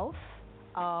myself,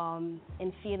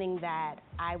 and feeling that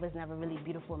I was never really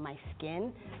beautiful in my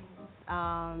skin.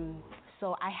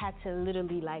 So I had to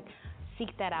literally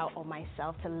seek that out on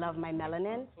myself, to love my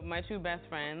melanin. My two best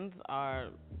friends are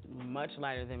much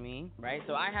lighter than me, right?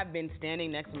 So I have been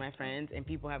standing next to my friends and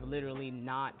people have literally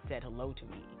not said hello to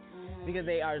me because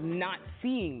they are not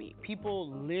seeing me. People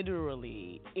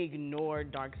literally ignore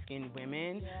dark-skinned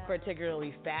women,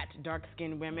 particularly fat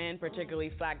dark-skinned women,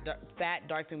 particularly fat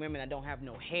dark-skinned women that don't have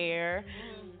no hair.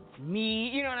 me.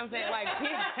 You know what I'm saying? Like,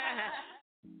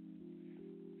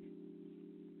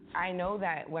 I know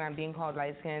that when I'm being called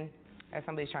light skinned, if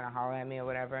somebody's trying to holler at me or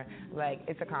whatever, like,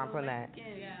 it's a compliment.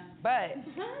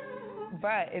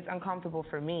 But it's uncomfortable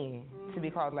for me to be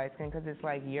called light skinned because it's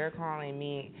like you're calling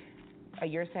me,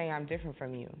 you're saying I'm different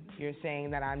from you. You're saying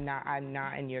that I'm not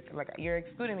in your, like, you're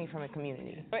excluding me from the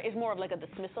community. But it's more of like a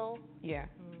dismissal. Yeah.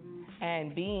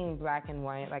 And being black and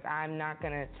white, like, I'm not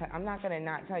gonna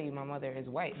not tell you my mother is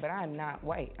white, but I'm not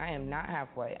white. I am not half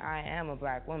white. I am a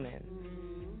black woman.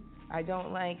 I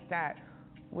don't like that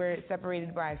we're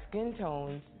separated by skin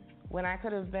tones when I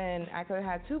could have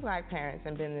had 2 black parents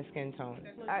and been the skin tone.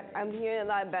 I'm hearing a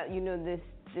lot about,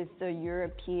 this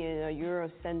European or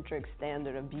Eurocentric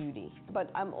standard of beauty. But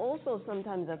I'm also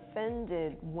sometimes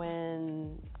offended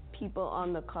when people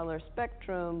on the color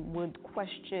spectrum would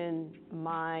question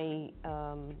my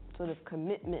sort of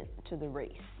commitment to the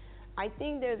race. I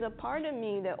think there's a part of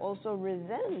me that also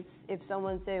resents if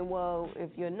someone say, well, if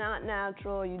you're not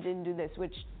natural, you didn't do this,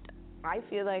 which I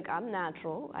feel like I'm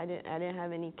natural. I didn't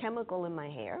have any chemical in my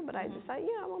hair, but I decided,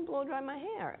 I want to blow dry my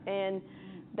hair. And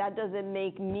that doesn't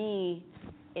make me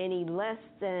any less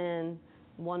than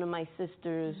one of my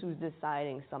sisters who's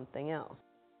deciding something else.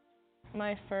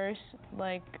 My first,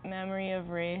 memory of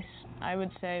race, I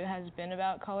would say, has been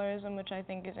about colorism, which I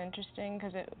think is interesting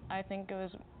because I think it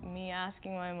was me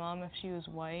asking my mom if she was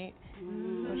white,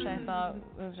 which I thought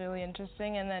was really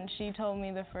interesting. And then she told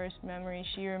me the first memory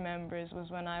she remembers was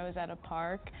when I was at a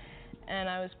park and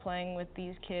I was playing with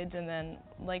these kids, and then,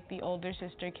 the older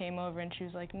sister came over and she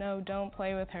was like, no, don't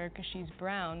play with her because she's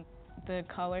brown. The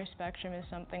color spectrum is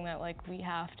something that, we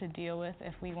have to deal with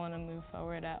if we want to move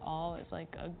forward at all as,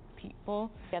 a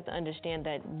people. You have to understand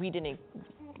that we didn't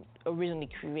originally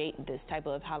create this type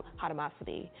of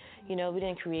hotomosity. We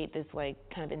didn't create this, kind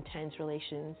of intense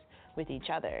relations with each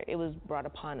other. It was brought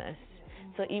upon us.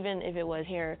 So even if it was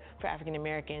here for African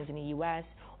Americans in the U.S.,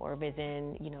 or if it's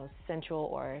in, Central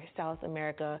or South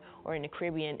America or in the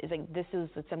Caribbean, it's this is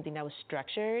something that was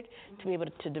structured to be able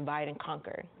to divide and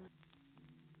conquer.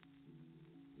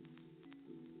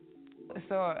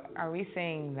 So are we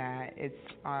saying that it's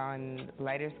on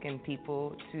lighter-skinned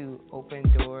people to open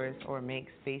doors or make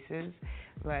spaces?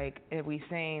 Are we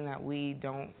saying that we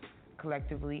don't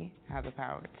collectively have the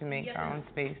power to make our own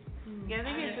space? Yeah,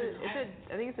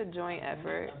 I think it's a joint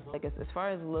effort. As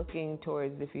far as looking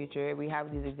towards the future, we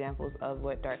have these examples of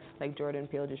what Jordan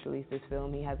Peele just released this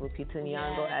film. He has Lupita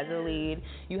Nyong'o as a lead.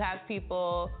 You have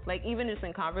people even just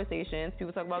in conversations,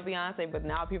 people talk about Beyonce, but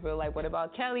now people are like, what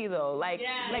about Kelly though?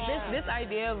 This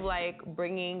idea of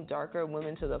bringing darker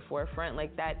women to the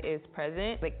forefront, that is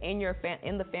present.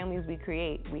 In the families we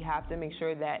create, we have to make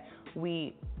sure that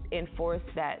we enforce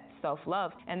that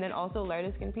self-love. And then also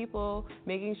lighter-skinned people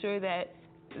making sure that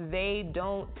they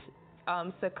don't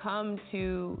succumb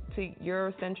to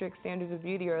Eurocentric standards of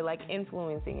beauty or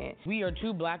influencing it. We are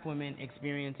 2 black women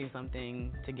experiencing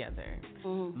something together.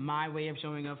 My way of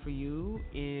showing up for you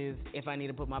is if I need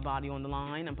to put my body on the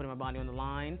line, I'm putting my body on the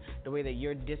line. The way that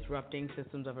you're disrupting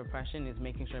systems of oppression is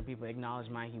making sure people acknowledge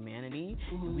my humanity.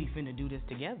 We finna do this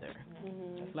together.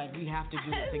 We have to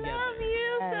do it together. I love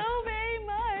you so very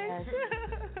much.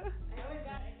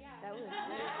 That was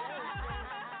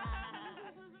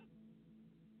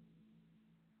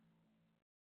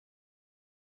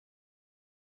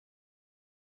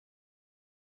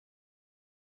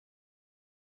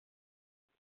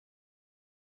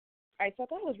All right, so I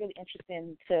thought it was really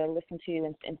interesting to listen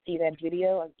to and see that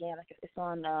video. Again, it's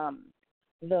on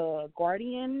The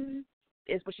Guardian,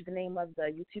 which is the name of the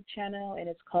YouTube channel, and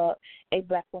it's called A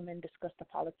Black Woman Discuss the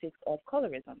Politics of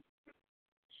Colorism.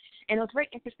 And it was very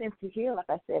interesting to hear, like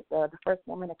I said, the first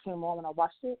woman that came on when I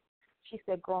watched it, she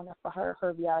said growing up for her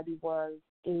reality was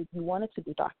you wanted to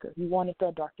be darker. You wanted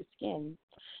the darker skin.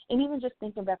 And even just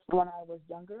thinking back to when I was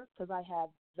younger, because I had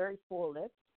very full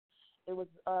lips, it was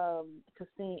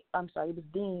it was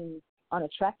deemed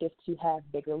unattractive to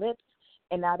have bigger lips,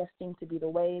 and now that seems to be the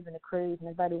wave and the craze, and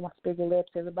everybody wants bigger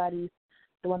lips. Everybody's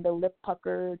doing the lip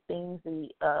pucker things, the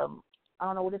I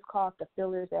don't know what it's called, the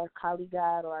fillers that Kylie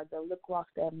got, or the lip gloss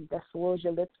that swirls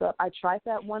your lips up. I tried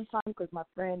that one time because my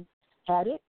friend had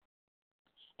it,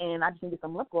 and I just needed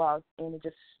some lip gloss, and it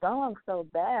just stung so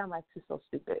bad. I'm like, this is so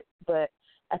stupid. But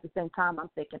at the same time, I'm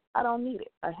thinking, I don't need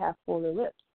it. I have fuller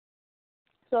lips.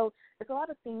 So it's a lot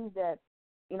of things that,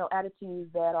 attitudes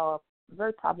that are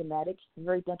very problematic,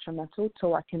 very detrimental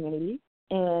to our community.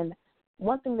 And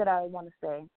one thing that I want to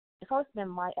say, it's always been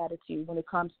my attitude when it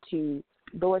comes to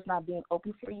doors not being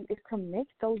open for you is to make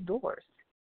those doors.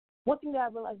 One thing that I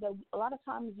realized that a lot of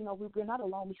times, we're not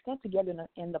alone. We stand together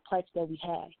in the plights that we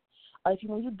have.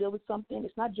 When you deal with something,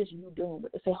 it's not just you dealing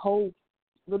with it. It's a whole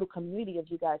little community of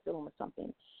you guys dealing with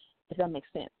something, if that makes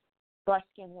sense.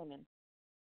 Dark-skinned women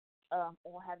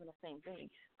all having the same thing.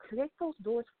 Create those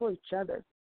doors for each other.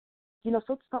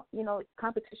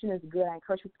 Competition is good. I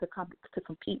encourage you to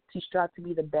compete, to strive to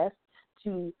be the best,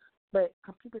 but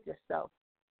compete with yourself.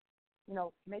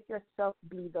 Make yourself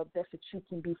be the best that you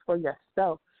can be for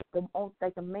yourself.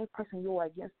 The main person you are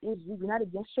against is you. You're not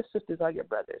against your sisters or your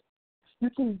brothers. You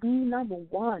can be number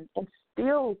one and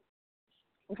still,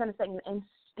 and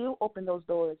still open those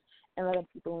doors and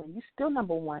let people in. You're still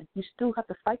number one. You still have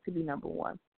to fight to be number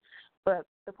one. But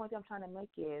the point that I'm trying to make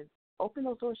is open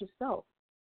those doors yourself.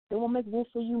 They won't make room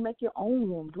for you. Make your own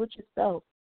room. Do it yourself.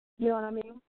 You know what I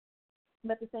mean?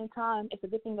 But at the same time, it's a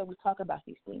good thing that we talk about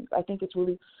these things. I thought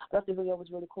the video was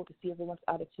really cool to see everyone's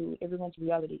attitude, everyone's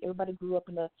reality. Everybody grew up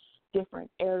in a different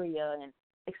area and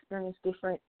experienced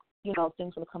different,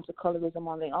 things when it comes to colorism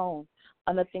on their own.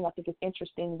 Another thing I think is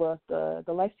interesting was the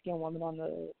light-skinned woman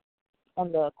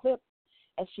on the clip,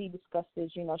 as she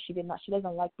discusses, she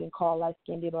doesn't like being called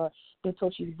light-skinned or being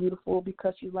told she's beautiful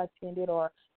because she's light-skinned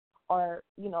or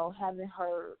having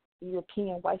her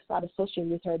European white side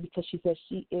associated with her because she says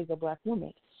she is a black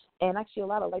woman. And actually a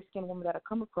lot of light-skinned women that I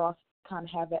come across kind of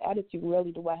have that attitude.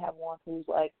 Rarely do I have one who's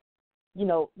like,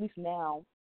 at least now,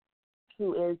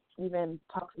 who is even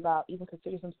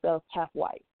considers themselves half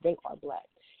white. They are black.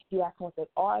 If you ask them what they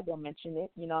are, they'll mention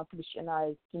it. I'm pretty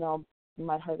sure, you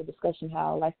might have heard the discussion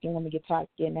how light-skinned women get tired of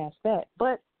getting asked that.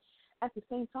 But at the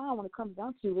same time, when it comes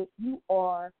down to it, you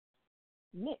are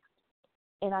mixed.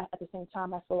 And at the same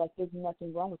time, I feel like there's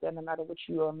nothing wrong with that, no matter what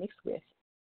you are mixed with.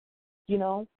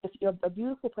 If you're a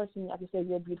beautiful person, like I said,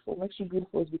 you're beautiful. What makes you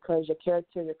beautiful is because your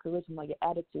character, your charisma, your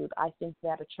attitude. I think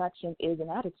that attraction is an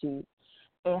attitude,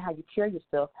 and how you carry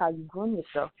yourself, how you groom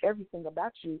yourself, everything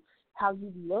about you, how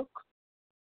you look,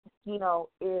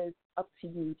 is up to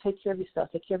you. Take care of yourself.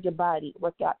 Take care of your body.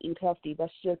 Work out. Eat healthy.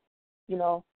 That's just,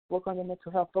 work on your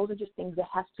mental health. Those are just things that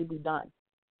have to be done.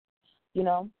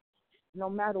 No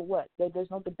matter what.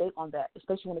 There's no debate on that,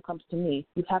 especially when it comes to me.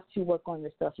 You have to work on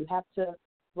yourself. You have to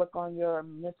work on your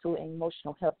mental and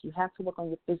emotional health. You have to work on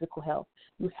your physical health.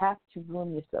 You have to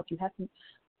groom yourself. You have to,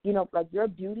 like your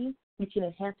beauty, you can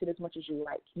enhance it as much as you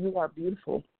like. You are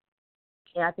beautiful.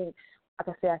 And I think,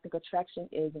 like I think attraction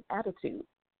is an attitude.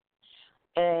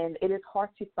 And it is hard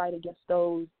to fight against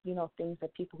those, things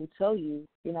that people who tell you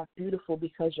you're not beautiful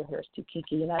because your hair is too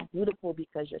kinky. You're not beautiful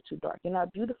because you're too dark. You're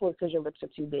not beautiful because your lips are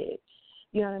too big.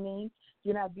 You know what I mean?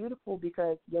 You're not beautiful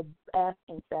because your ass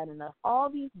ain't fat enough. All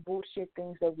these bullshit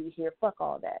things that we hear, fuck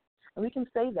all that. And we can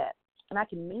say that, and I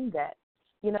can mean that.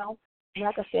 And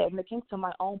like I said, when it came to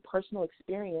my own personal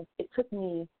experience, it took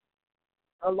me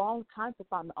a long time to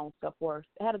find my own self-worth.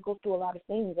 I had to go through a lot of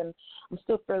things, and I'm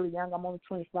still fairly young. I'm only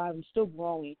 25. I'm still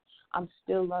growing. I'm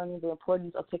still learning the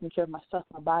importance of taking care of myself,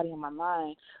 my body, and my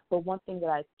mind. But one thing that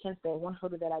I can say, one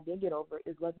hurdle that I did get over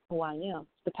is loving who I am,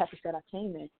 the package that I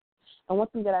came in. And one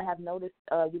thing that I have noticed,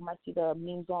 you might see the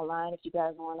memes online if you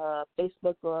guys are on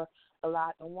Facebook or a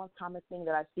lot. And one common thing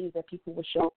that I see is that people will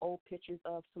show old pictures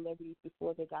of celebrities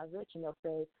before they got rich, and they'll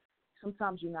say,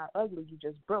 sometimes you're not ugly, you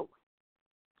just broke.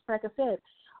 Like I said,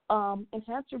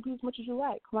 enhance your beauty as much as you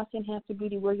like. When I say enhance your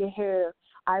beauty, wear your hair.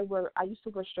 I used to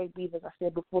wear straight weave, as I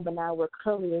said before, but now I wear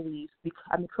curly weaves.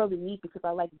 Curly weave because I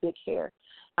like big hair.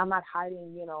 I'm not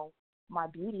hiding, my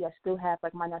beauty. I still have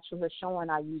my natural hair showing.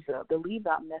 I use the leave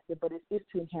out method, but it is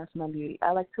to enhance my beauty.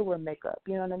 I like to wear makeup.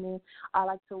 You know what I mean? I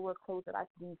like to wear clothes that I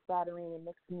can be flattering and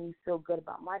makes me feel good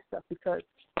about myself, because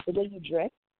the way you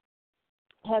dress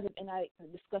and I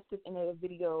discussed this in a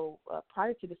video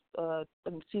prior to this, 2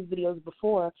 videos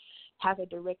before, has a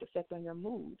direct effect on your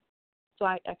mood. So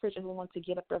I encourage everyone to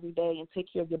get up every day and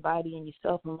take care of your body and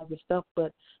yourself and love yourself.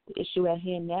 But the issue at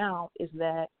hand now is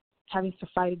that having to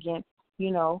fight against,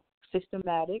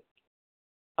 systematic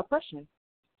oppression,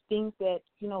 things that,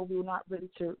 we're not ready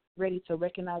to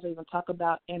recognize or even talk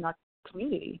about in our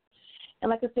community. And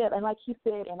like I said, and like he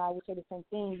said, and I would say the same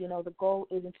thing, the goal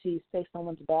isn't to say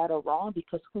someone's bad or wrong,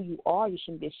 because who you are, you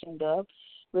shouldn't be ashamed of.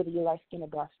 Whether you're light skin or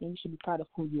dark skin, you should be proud of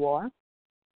who you are.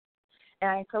 And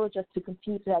I encourage us to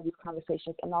continue to have these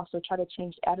conversations and also try to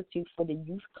change the attitude for the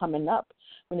youth coming up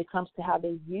when it comes to how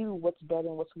they view what's better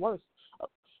and what's worse.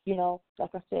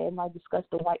 Like I said, I discussed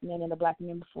the white men and the black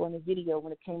men before in the video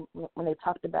when I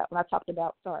talked about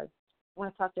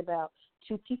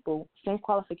 2 people, same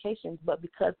qualifications, but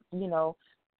because,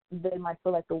 they might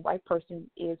feel like the white person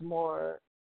is more,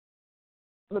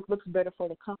 looks better for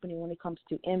the company when it comes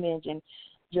to image and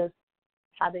just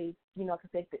how they, like I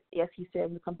said, as he said,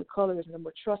 when it comes to colorism, they're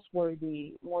more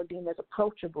trustworthy, more deemed as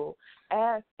approachable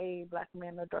as a black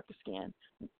man or darker skinned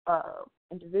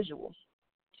individual.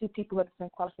 Two people who have the same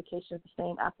qualifications, the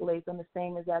same accolades, and the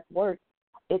same exact work,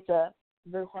 it's a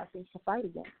very hard thing to fight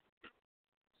against.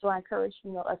 So I encourage,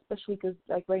 especially because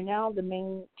like right now, the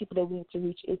main people that we need to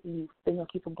reach is the youth, the young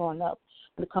people growing up.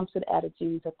 When it comes to the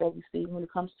attitudes that we see, when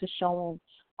it comes to showing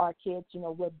our kids,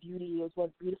 what beauty is,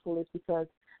 what beautiful is, because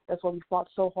that's why we fought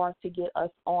so hard to get us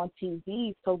on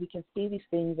TV so we can see these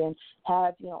things and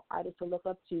have, idols to look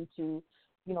up to,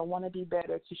 want to be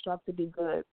better, to strive to be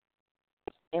good,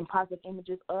 and positive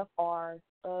images of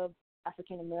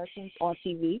African Americans on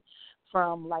TV,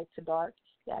 from light to dark.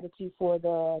 The attitude for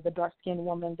the dark-skinned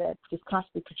woman that is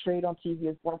constantly portrayed on TV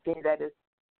is one thing that is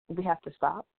we have to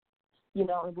stop.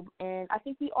 And I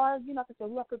think we are, like I said,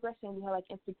 we are progressing. We have like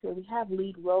Insecure. We have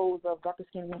lead roles of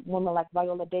darker-skinned women like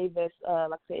Viola Davis,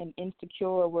 like I said, in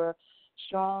Insecure. We're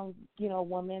strong,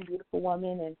 women, beautiful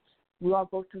women, and we all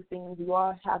go through things. We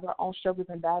all have our own struggles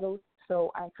and battles.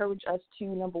 So I encourage us to,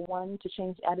 number one, to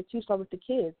change attitudes, start with the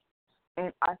kids.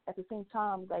 And at the same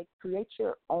time, like, create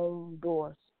your own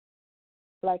doors.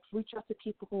 Like, reach out to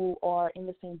people who are in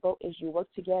the same boat as you. Work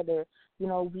together. We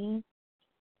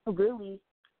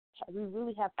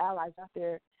really have allies out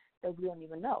there that we don't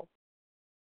even know.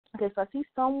 Okay, so I see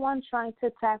someone trying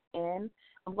to tap in.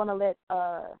 I'm gonna let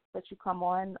you come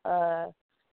on.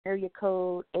 Area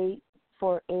code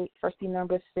 848, first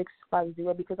number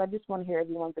 650, because I just want to hear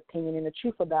everyone's opinion and the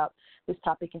truth about this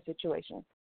topic and situation.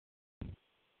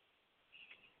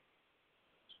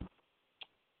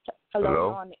 Hello,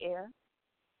 you're on the air.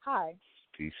 Hi.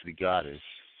 Peace to the goddess.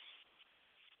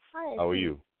 Hi. How are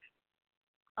you?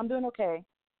 I'm doing okay.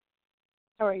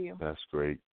 How are you? That's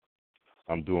great.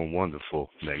 I'm doing wonderful.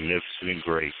 Magnificent and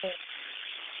great.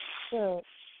 Good.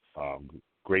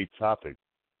 Great topic.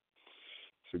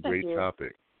 It's a Thank great you.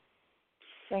 topic.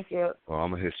 Thank you. Well,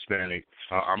 I'm a Hispanic.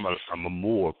 I'm a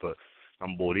Moor, but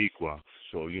I'm Boricua.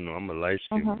 So, I'm a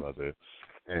light-skinned brother.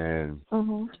 And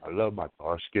I love my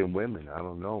dark-skinned women. I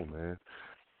don't know, man.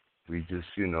 We just,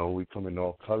 we come in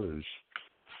all colors.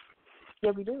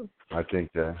 Yeah, we do. I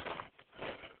think that,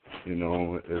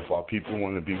 if our people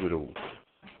want to be with a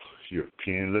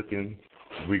European looking,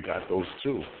 we got those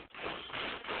too.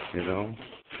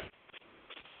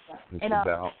 It's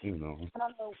about, I don't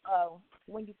know,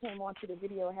 when you came onto the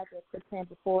video, I had that clip playing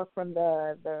before from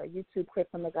the YouTube clip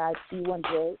from the guy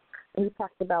C1J, and he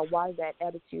talked about why that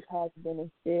attitude has been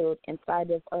instilled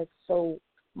inside of us so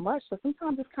much. So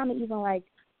sometimes it's kind of even like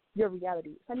your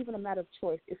reality. It's not even a matter of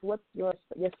choice. It's what's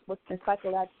what's been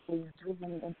psychologically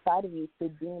driven inside of you to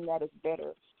deem that it's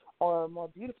better or more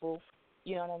beautiful.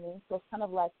 You know what I mean? So it's kind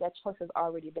of like that choice has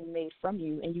already been made from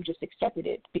you, and you just accepted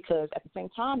it because at the same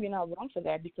time, you're not wrong for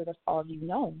that because that's all you've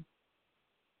known.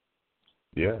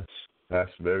 Yes, that's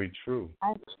very true.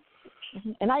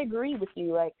 And I agree with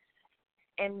you.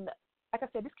 And like I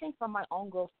said, this came from my own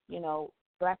growth.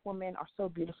 Black women are so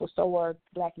beautiful. So are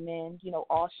black men.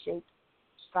 All shapes,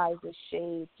 sizes,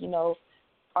 shades.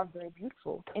 Are very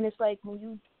beautiful. And it's like when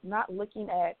you're not looking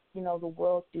at, the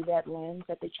world through that lens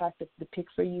that they try to depict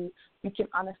for you, you can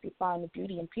honestly find the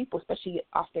beauty in people, especially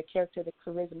off their character, their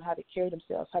charisma, how they carry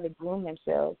themselves, how they groom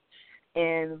themselves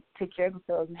and take care of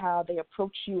themselves, and how they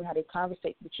approach you and how they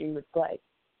conversate with you. It's like,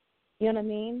 you know what I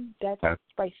mean? That's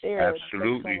right there.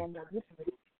 Absolutely.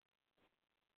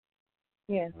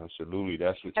 Yeah. Absolutely.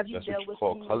 That's what you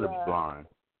call colorblind.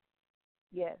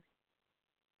 Yes.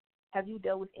 Have you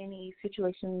dealt with any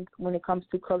situations when it comes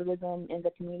to colorism in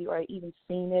the community, or even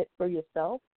seen it for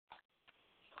yourself?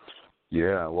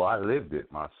 Yeah, well, I lived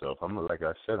it myself. Like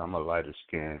I said, I'm a lighter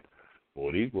skinned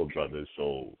Boricua brother,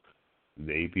 so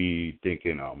they be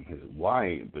thinking I'm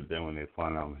white, but then when they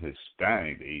find out I'm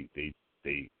Hispanic, they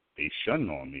shun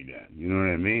on me then. You know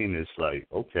what I mean? It's like,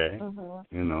 okay,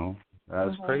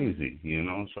 that's crazy,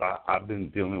 So I've been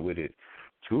dealing with it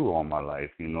too all my life,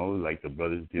 like the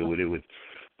brothers deal with it with.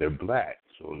 They're black,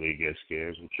 so they get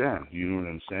scared with them. You know what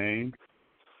I'm saying?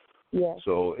 Yeah.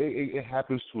 So it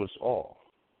happens to us all.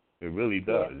 It really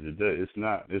does. Yeah. It does.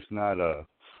 It's not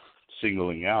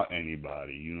singling out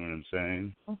anybody. You know what I'm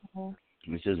saying?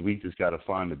 It's just we just got to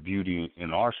find the beauty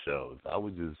in ourselves. I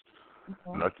was just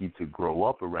lucky to grow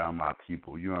up around my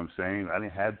people. You know what I'm saying? I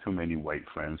didn't have too many white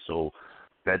friends, so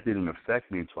that didn't affect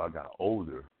me until I got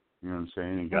older. You know what I'm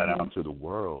saying? And got out into the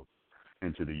world.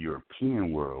 Into the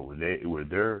European world, where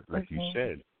they're like you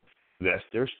said, that's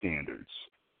their standards.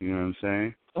 You know what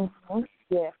I'm saying?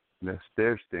 Yeah. That's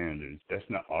their standards. That's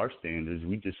not our standards.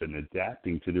 We just are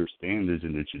adapting to their standards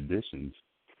and their traditions.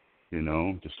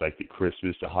 Just like the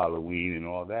Christmas, the Halloween, and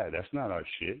all that. That's not our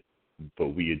shit. but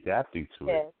we adapting to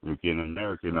Yes. it. We're getting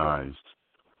Americanized.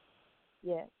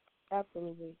 Yes,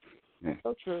 absolutely. Yeah. That's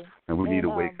so true. And we need to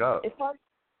wake up. It's hard.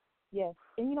 Yes,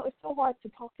 and it's so hard to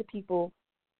talk to people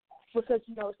because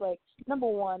it's like, number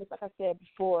one, it's like I said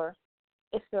before,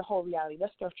 it's their whole reality.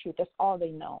 That's their truth. That's all they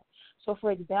know. So,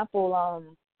 for example,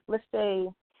 let's say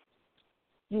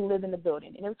you live in a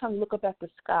building, and every time you look up at the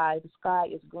sky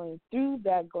is green through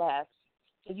that glass.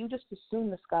 So you just assume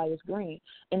the sky is green,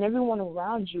 and everyone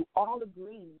around you all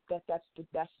agree that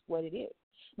that's what it is.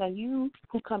 Now, you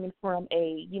who coming from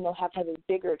have a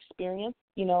bigger experience,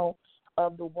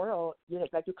 of the world, you're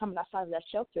coming outside of that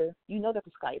shelter, you know that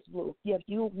the sky is blue. You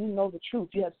know the truth.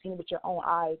 You have seen it with your own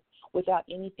eyes without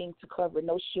anything to cover,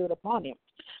 no shield upon it.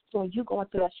 So when you go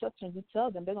into that shelter and you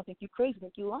tell them, they're going to think you're crazy,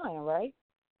 think you're lying, right?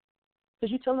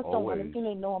 Because you're telling someone everything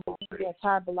they know and believe their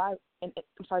entire life,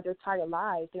 their entire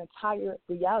lives, their entire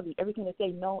reality, everything that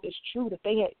they know is true, that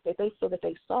they feel that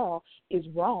they saw is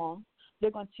wrong. They're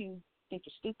going to think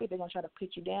you're stupid. They're going to try to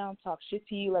put you down, talk shit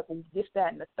to you, like this,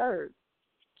 that, and the third.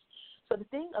 So the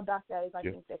thing about that is I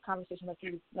think that conversation like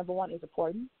you, number one, is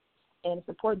important. And it's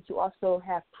important to also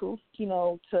have proof,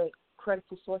 to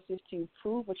credible sources to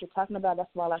prove what you're talking about.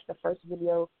 That's why I like the first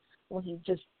video when he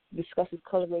just discusses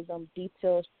colorism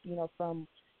details, from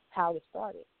how it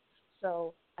started.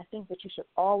 So I think that you should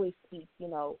always speak,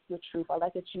 your truth. I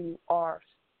like that you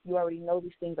already know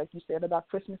these things, like you said, about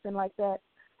Christmas and like that.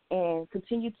 And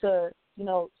continue to,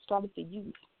 start with the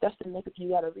youth. That's the makeup you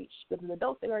got to reach. Because the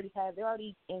adults, they're already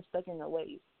stuck in their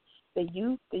ways. The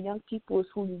youth, the young people is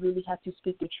who you really have to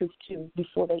speak the truth to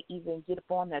before they even get up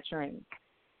on that train.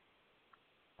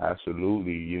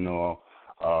 Absolutely.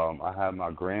 I have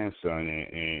my grandson,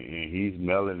 and he's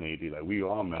melanated. Like, we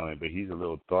all melanated, but he's a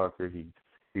little darker. He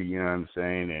you know what I'm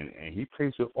saying? And he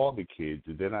plays with all the kids.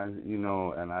 And then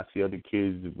and I see other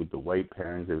kids with the white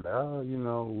parents. They're like,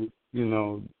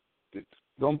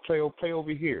 don't play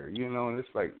over here, and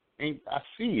it's like, I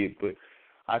see it, but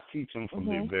I teach them from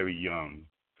they're very young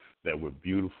that we're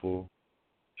beautiful,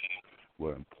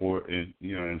 we're important,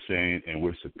 you know what I'm saying, and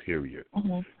we're superior.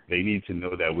 They need to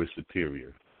know that we're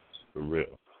superior, for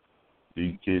real.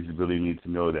 These kids really need to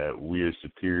know that we're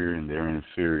superior and they're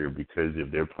inferior, because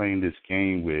if they're playing this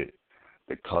game with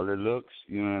the color looks,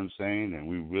 you know what I'm saying, then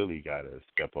we really got to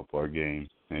step up our game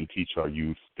and teach our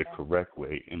youth the correct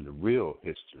way in the real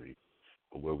history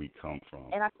of where we come from.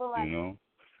 And I feel like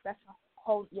that's a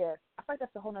whole, I feel like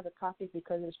that's a whole other topic,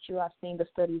 because it's true. I've seen the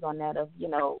studies on that of,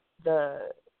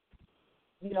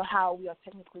 how we are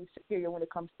technically superior when it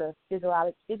comes to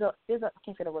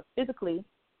physically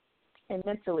and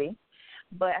mentally.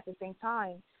 But at the same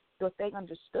time, if they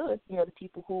understood, the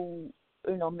people who,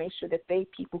 make sure that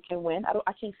people can win.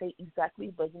 I can't say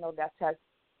exactly, but, that has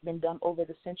been done over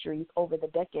the centuries, over the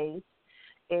decades,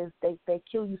 is they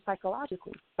kill you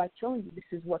psychologically by telling you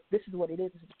this is what it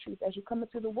is, this is the truth as you come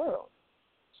into the world.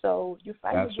 So you're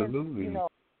fighting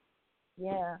against,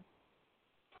 yeah.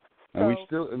 And we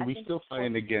still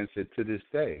fighting against it to this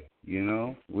day,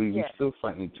 We still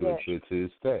fighting it to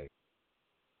this day.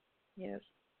 Yes.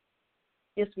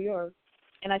 Yes, we are.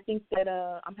 And I think that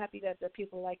I'm happy that there are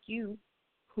people like you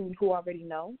who already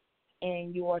know,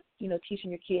 and you are,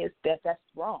 teaching your kids that that's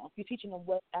wrong. You're teaching them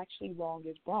what actually wrong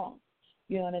is wrong.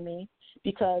 You know what I mean?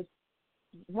 Because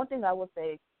one thing I will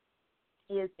say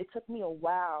is it took me a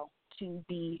while to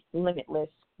be limitless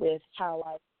with how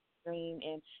I dream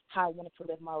and how I wanted to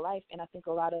live my life. And I think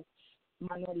a lot of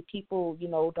minority people,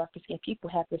 darker skinned people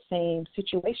have the same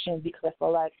situation, because I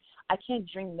feel like I can't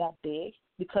dream that big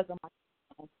because of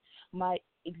my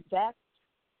exact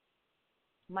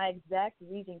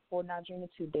reason for not dreaming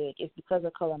too big is because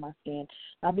of color of my skin.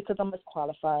 Not because I'm less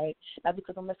qualified, not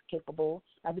because I'm less capable,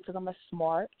 not because I'm less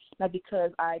smart, not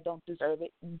because I don't deserve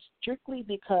it, strictly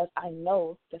because I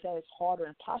know that is hard or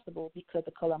impossible because of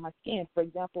the color of my skin. For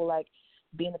example, like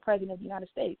being the president of the United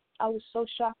States. I was so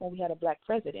shocked when we had a black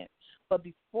president. But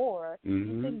before,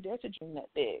 you couldn't dare to dream that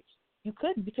big. You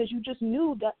couldn't, because you just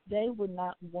knew that they were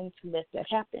not going to let that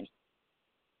happen.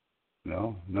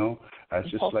 No. That's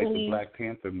just like the Black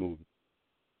Panther movie.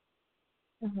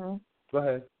 Go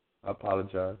ahead. I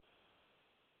apologize.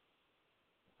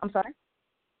 I'm sorry?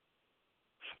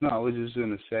 No, I was just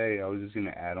going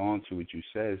to add on to what you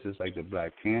said. It's just like the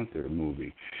Black Panther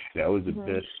movie. That was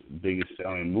the biggest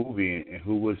selling movie, and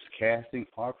who was casting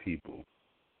our people.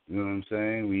 You know what I'm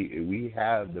saying? We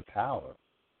have the power.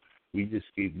 We just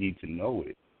need to know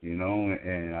it,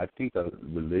 and I think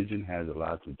religion has a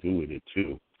lot to do with it,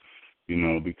 too.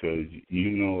 Because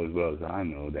as well as I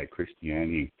know that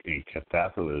Christianity and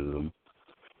Catholicism,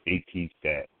 they teach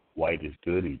that white is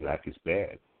good and black is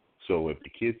bad. So if the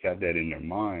kids got that in their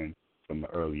mind from an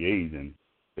early age, and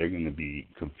they're going to be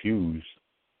confused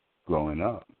growing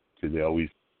up because they're always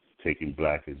taking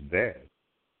black as bad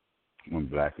when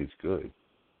black is good.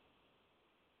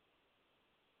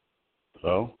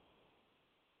 So?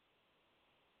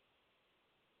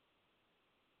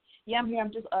 Yeah, I'm here.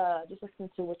 I'm just listening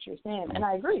to what you're saying, and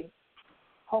I agree.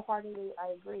 Wholeheartedly,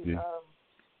 I agree. Yeah.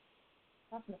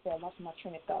 I was going to say I lost my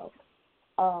train of thought.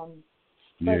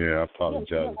 I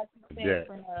apologize. Like you said,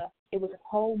 it was a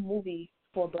whole movie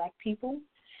for black people,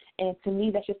 and to me,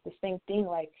 that's just the same thing.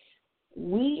 Like,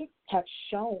 we have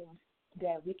shown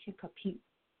that we can compete,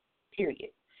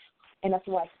 period. And that's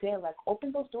why I said, like,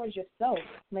 open those doors yourself.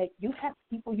 Like, you have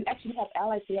people, you actually have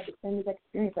allies who have the same exact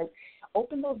experience. Like,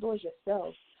 open those doors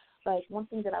yourself. Like, one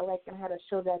thing that I like, and I had a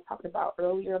show that I talked about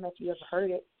earlier, I don't know if you ever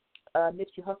heard it,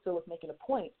 Nipsey Hussle was making a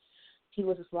point. He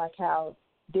was just like how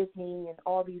Disney and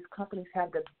all these companies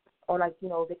have they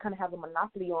kind of have a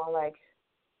monopoly on, like,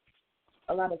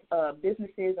 a lot of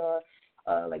businesses or,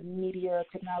 like, media,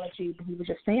 technology. But he was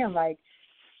just saying, like,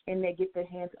 and they get their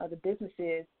hands on other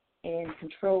businesses and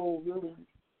control really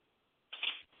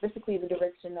basically the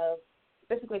direction of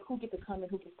basically who gets to come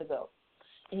and who gets to go.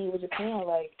 And he was just saying,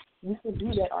 like, we can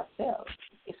do that ourselves.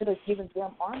 Instead of giving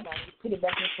them our money, put it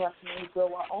back into our community,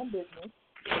 grow our own business,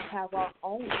 and have our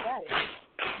own status.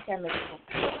 That makes sense.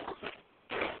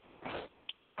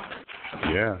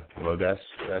 Yeah, well, that's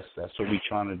what we're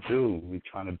trying to do. We're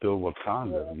trying to build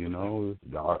Wakanda, you know.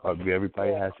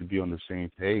 Everybody has to be on the same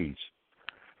page.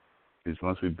 Because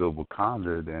once we build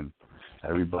Wakanda, then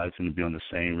everybody's going to be on the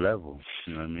same level.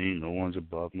 You know what I mean? No one's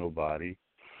above nobody.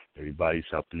 Everybody's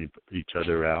helping each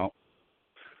other out,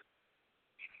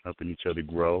 helping each other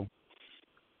grow.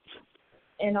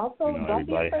 And also, you know, don't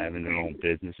be everybody afraid having their own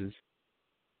businesses.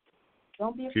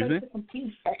 Don't be afraid to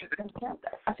compete at the same time.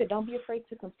 I said, don't be afraid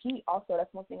to compete. Also,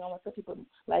 that's one thing I want to tell people.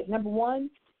 Like, number one,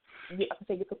 I can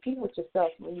say you're competing with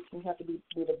yourself when you have to be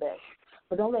the best.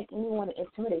 But don't let anyone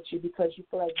intimidate you because you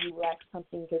feel like you lack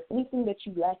something. Because anything that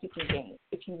you lack, you can gain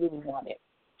if you really want it.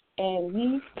 And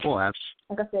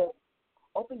like I said,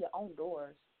 open your own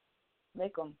doors.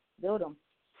 Make them. Build them.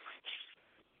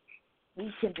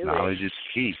 We can do Knowledge it. is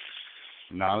key.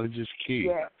 Knowledge is key.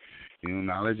 Yeah. You know,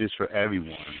 knowledge is for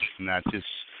everyone, not just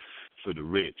for the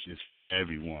rich. It's for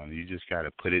everyone. You just got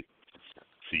to put it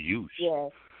to use. Yeah.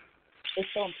 It's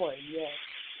so important, yeah.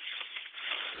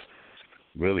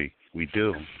 Really, we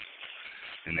do.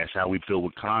 And that's how we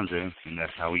build Wakanda, and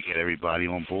that's how we get everybody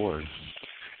on board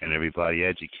and everybody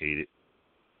educated.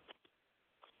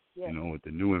 Yeah. You know, with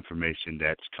the new information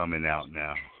that's coming out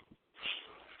now.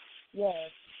 Yes.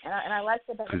 And I like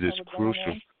that because it's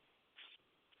crucial.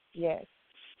 Yes.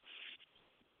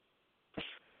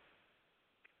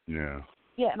 Yeah.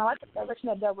 Yeah, and I like the direction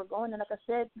that we're going. And like I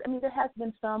said, I mean, there has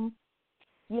been some,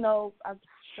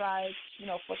 strides,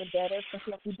 for the better.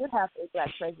 Especially if we did have a black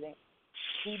president.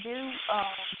 We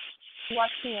are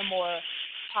seeing more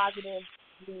positive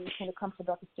views when it comes to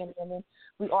darker skinned women.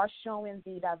 We are showing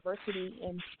the diversity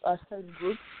in certain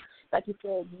groups. Like you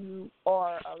said, you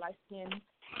are a light skin,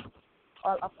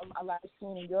 or a light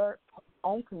skin in your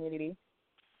own community.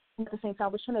 At the same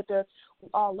time, we're showing that we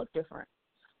all look different.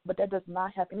 But that does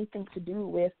not have anything to do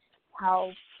with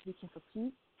how we can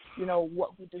compete,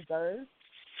 what we deserve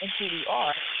and who we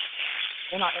are,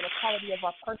 and the quality of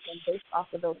our person based off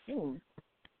of those things.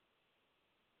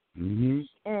 Mhm.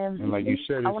 And like you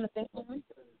said, I want to thank you.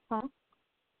 Huh?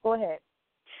 Go ahead.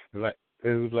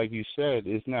 Like you said,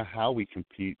 it's not how we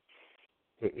compete.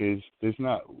 It's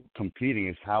not competing.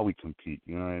 It's how we compete.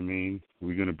 You know what I mean?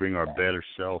 We're gonna bring our better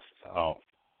self out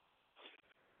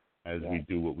as we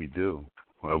do what we do,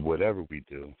 or whatever we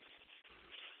do.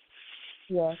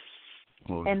 Yes.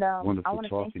 Well, and wonderful I want to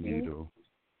talking thank to you, though.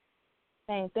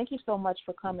 And thank you so much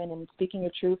for coming and speaking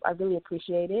your truth. I really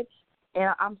appreciate it.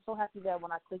 And I'm so happy that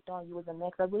when I clicked on you as a man,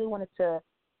 because I really wanted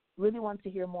to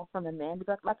hear more from a man.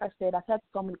 Because like I said, I've had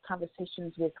so many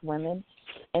conversations with women,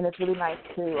 and it's really nice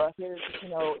to hear, it's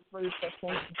really refreshing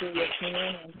to hear your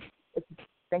opinion. And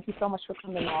thank you so much for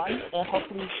coming on, and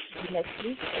hopefully see you next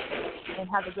week. And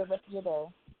have a good rest of your day.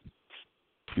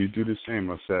 You do the same,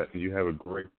 Marcette. You have a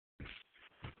great.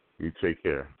 You take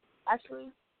care.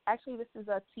 Actually, this is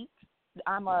Tique.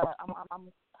 I'm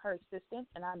her assistant,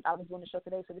 and I was doing the show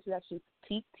today. So this is actually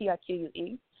Tique,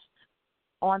 Tique,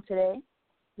 on today,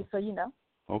 just so you know.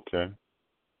 Okay.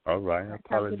 All right. I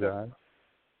apologize.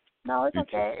 No, it's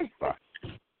okay. Bye.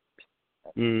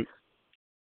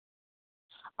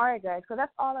 All right, guys. So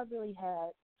that's all I really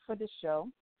had for this show.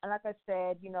 And like I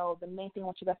said, the main thing I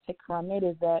want you guys to take from it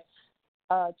is that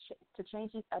to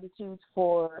change these attitudes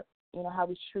for, how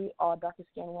we treat all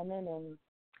darker-skinned women and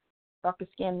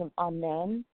darker-skinned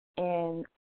men, and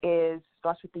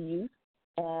starts with the youth.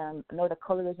 And know that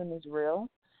colorism is real,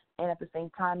 and at the same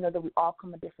time know that we all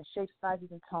come in different shapes, sizes,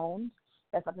 and tones.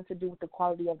 That's nothing to do with the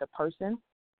quality of the person.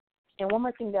 And one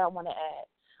more thing that I want to add: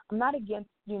 I'm not against,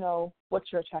 what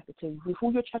you're attracted to.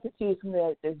 Who you're attracted to is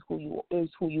something that is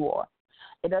who you are.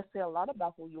 It does say a lot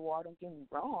about who you are. Don't get me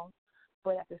wrong,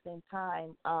 but at the same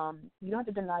time, you don't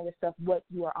have to deny yourself what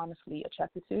you are honestly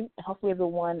attracted to. And hopefully,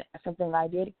 everyone, something I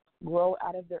did, grow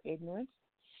out of their ignorance.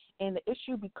 And the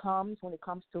issue becomes, when it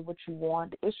comes to what you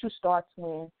want, the issue starts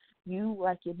when you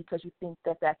like it because you think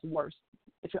that that's worse.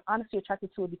 If you're honestly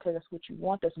attracted to it because that's what you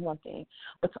want, that's one thing.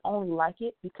 But to only like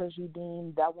it because you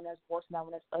deem that one as worse and that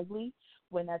one as ugly,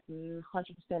 when that's 100%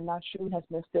 not true and has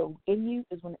been still in you,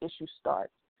 is when the issue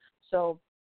starts. So,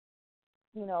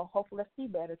 hopefully let's be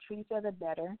better, treat each other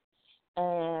better,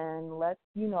 and let's,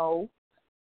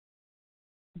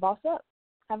 boss up.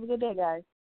 Have a good day, guys.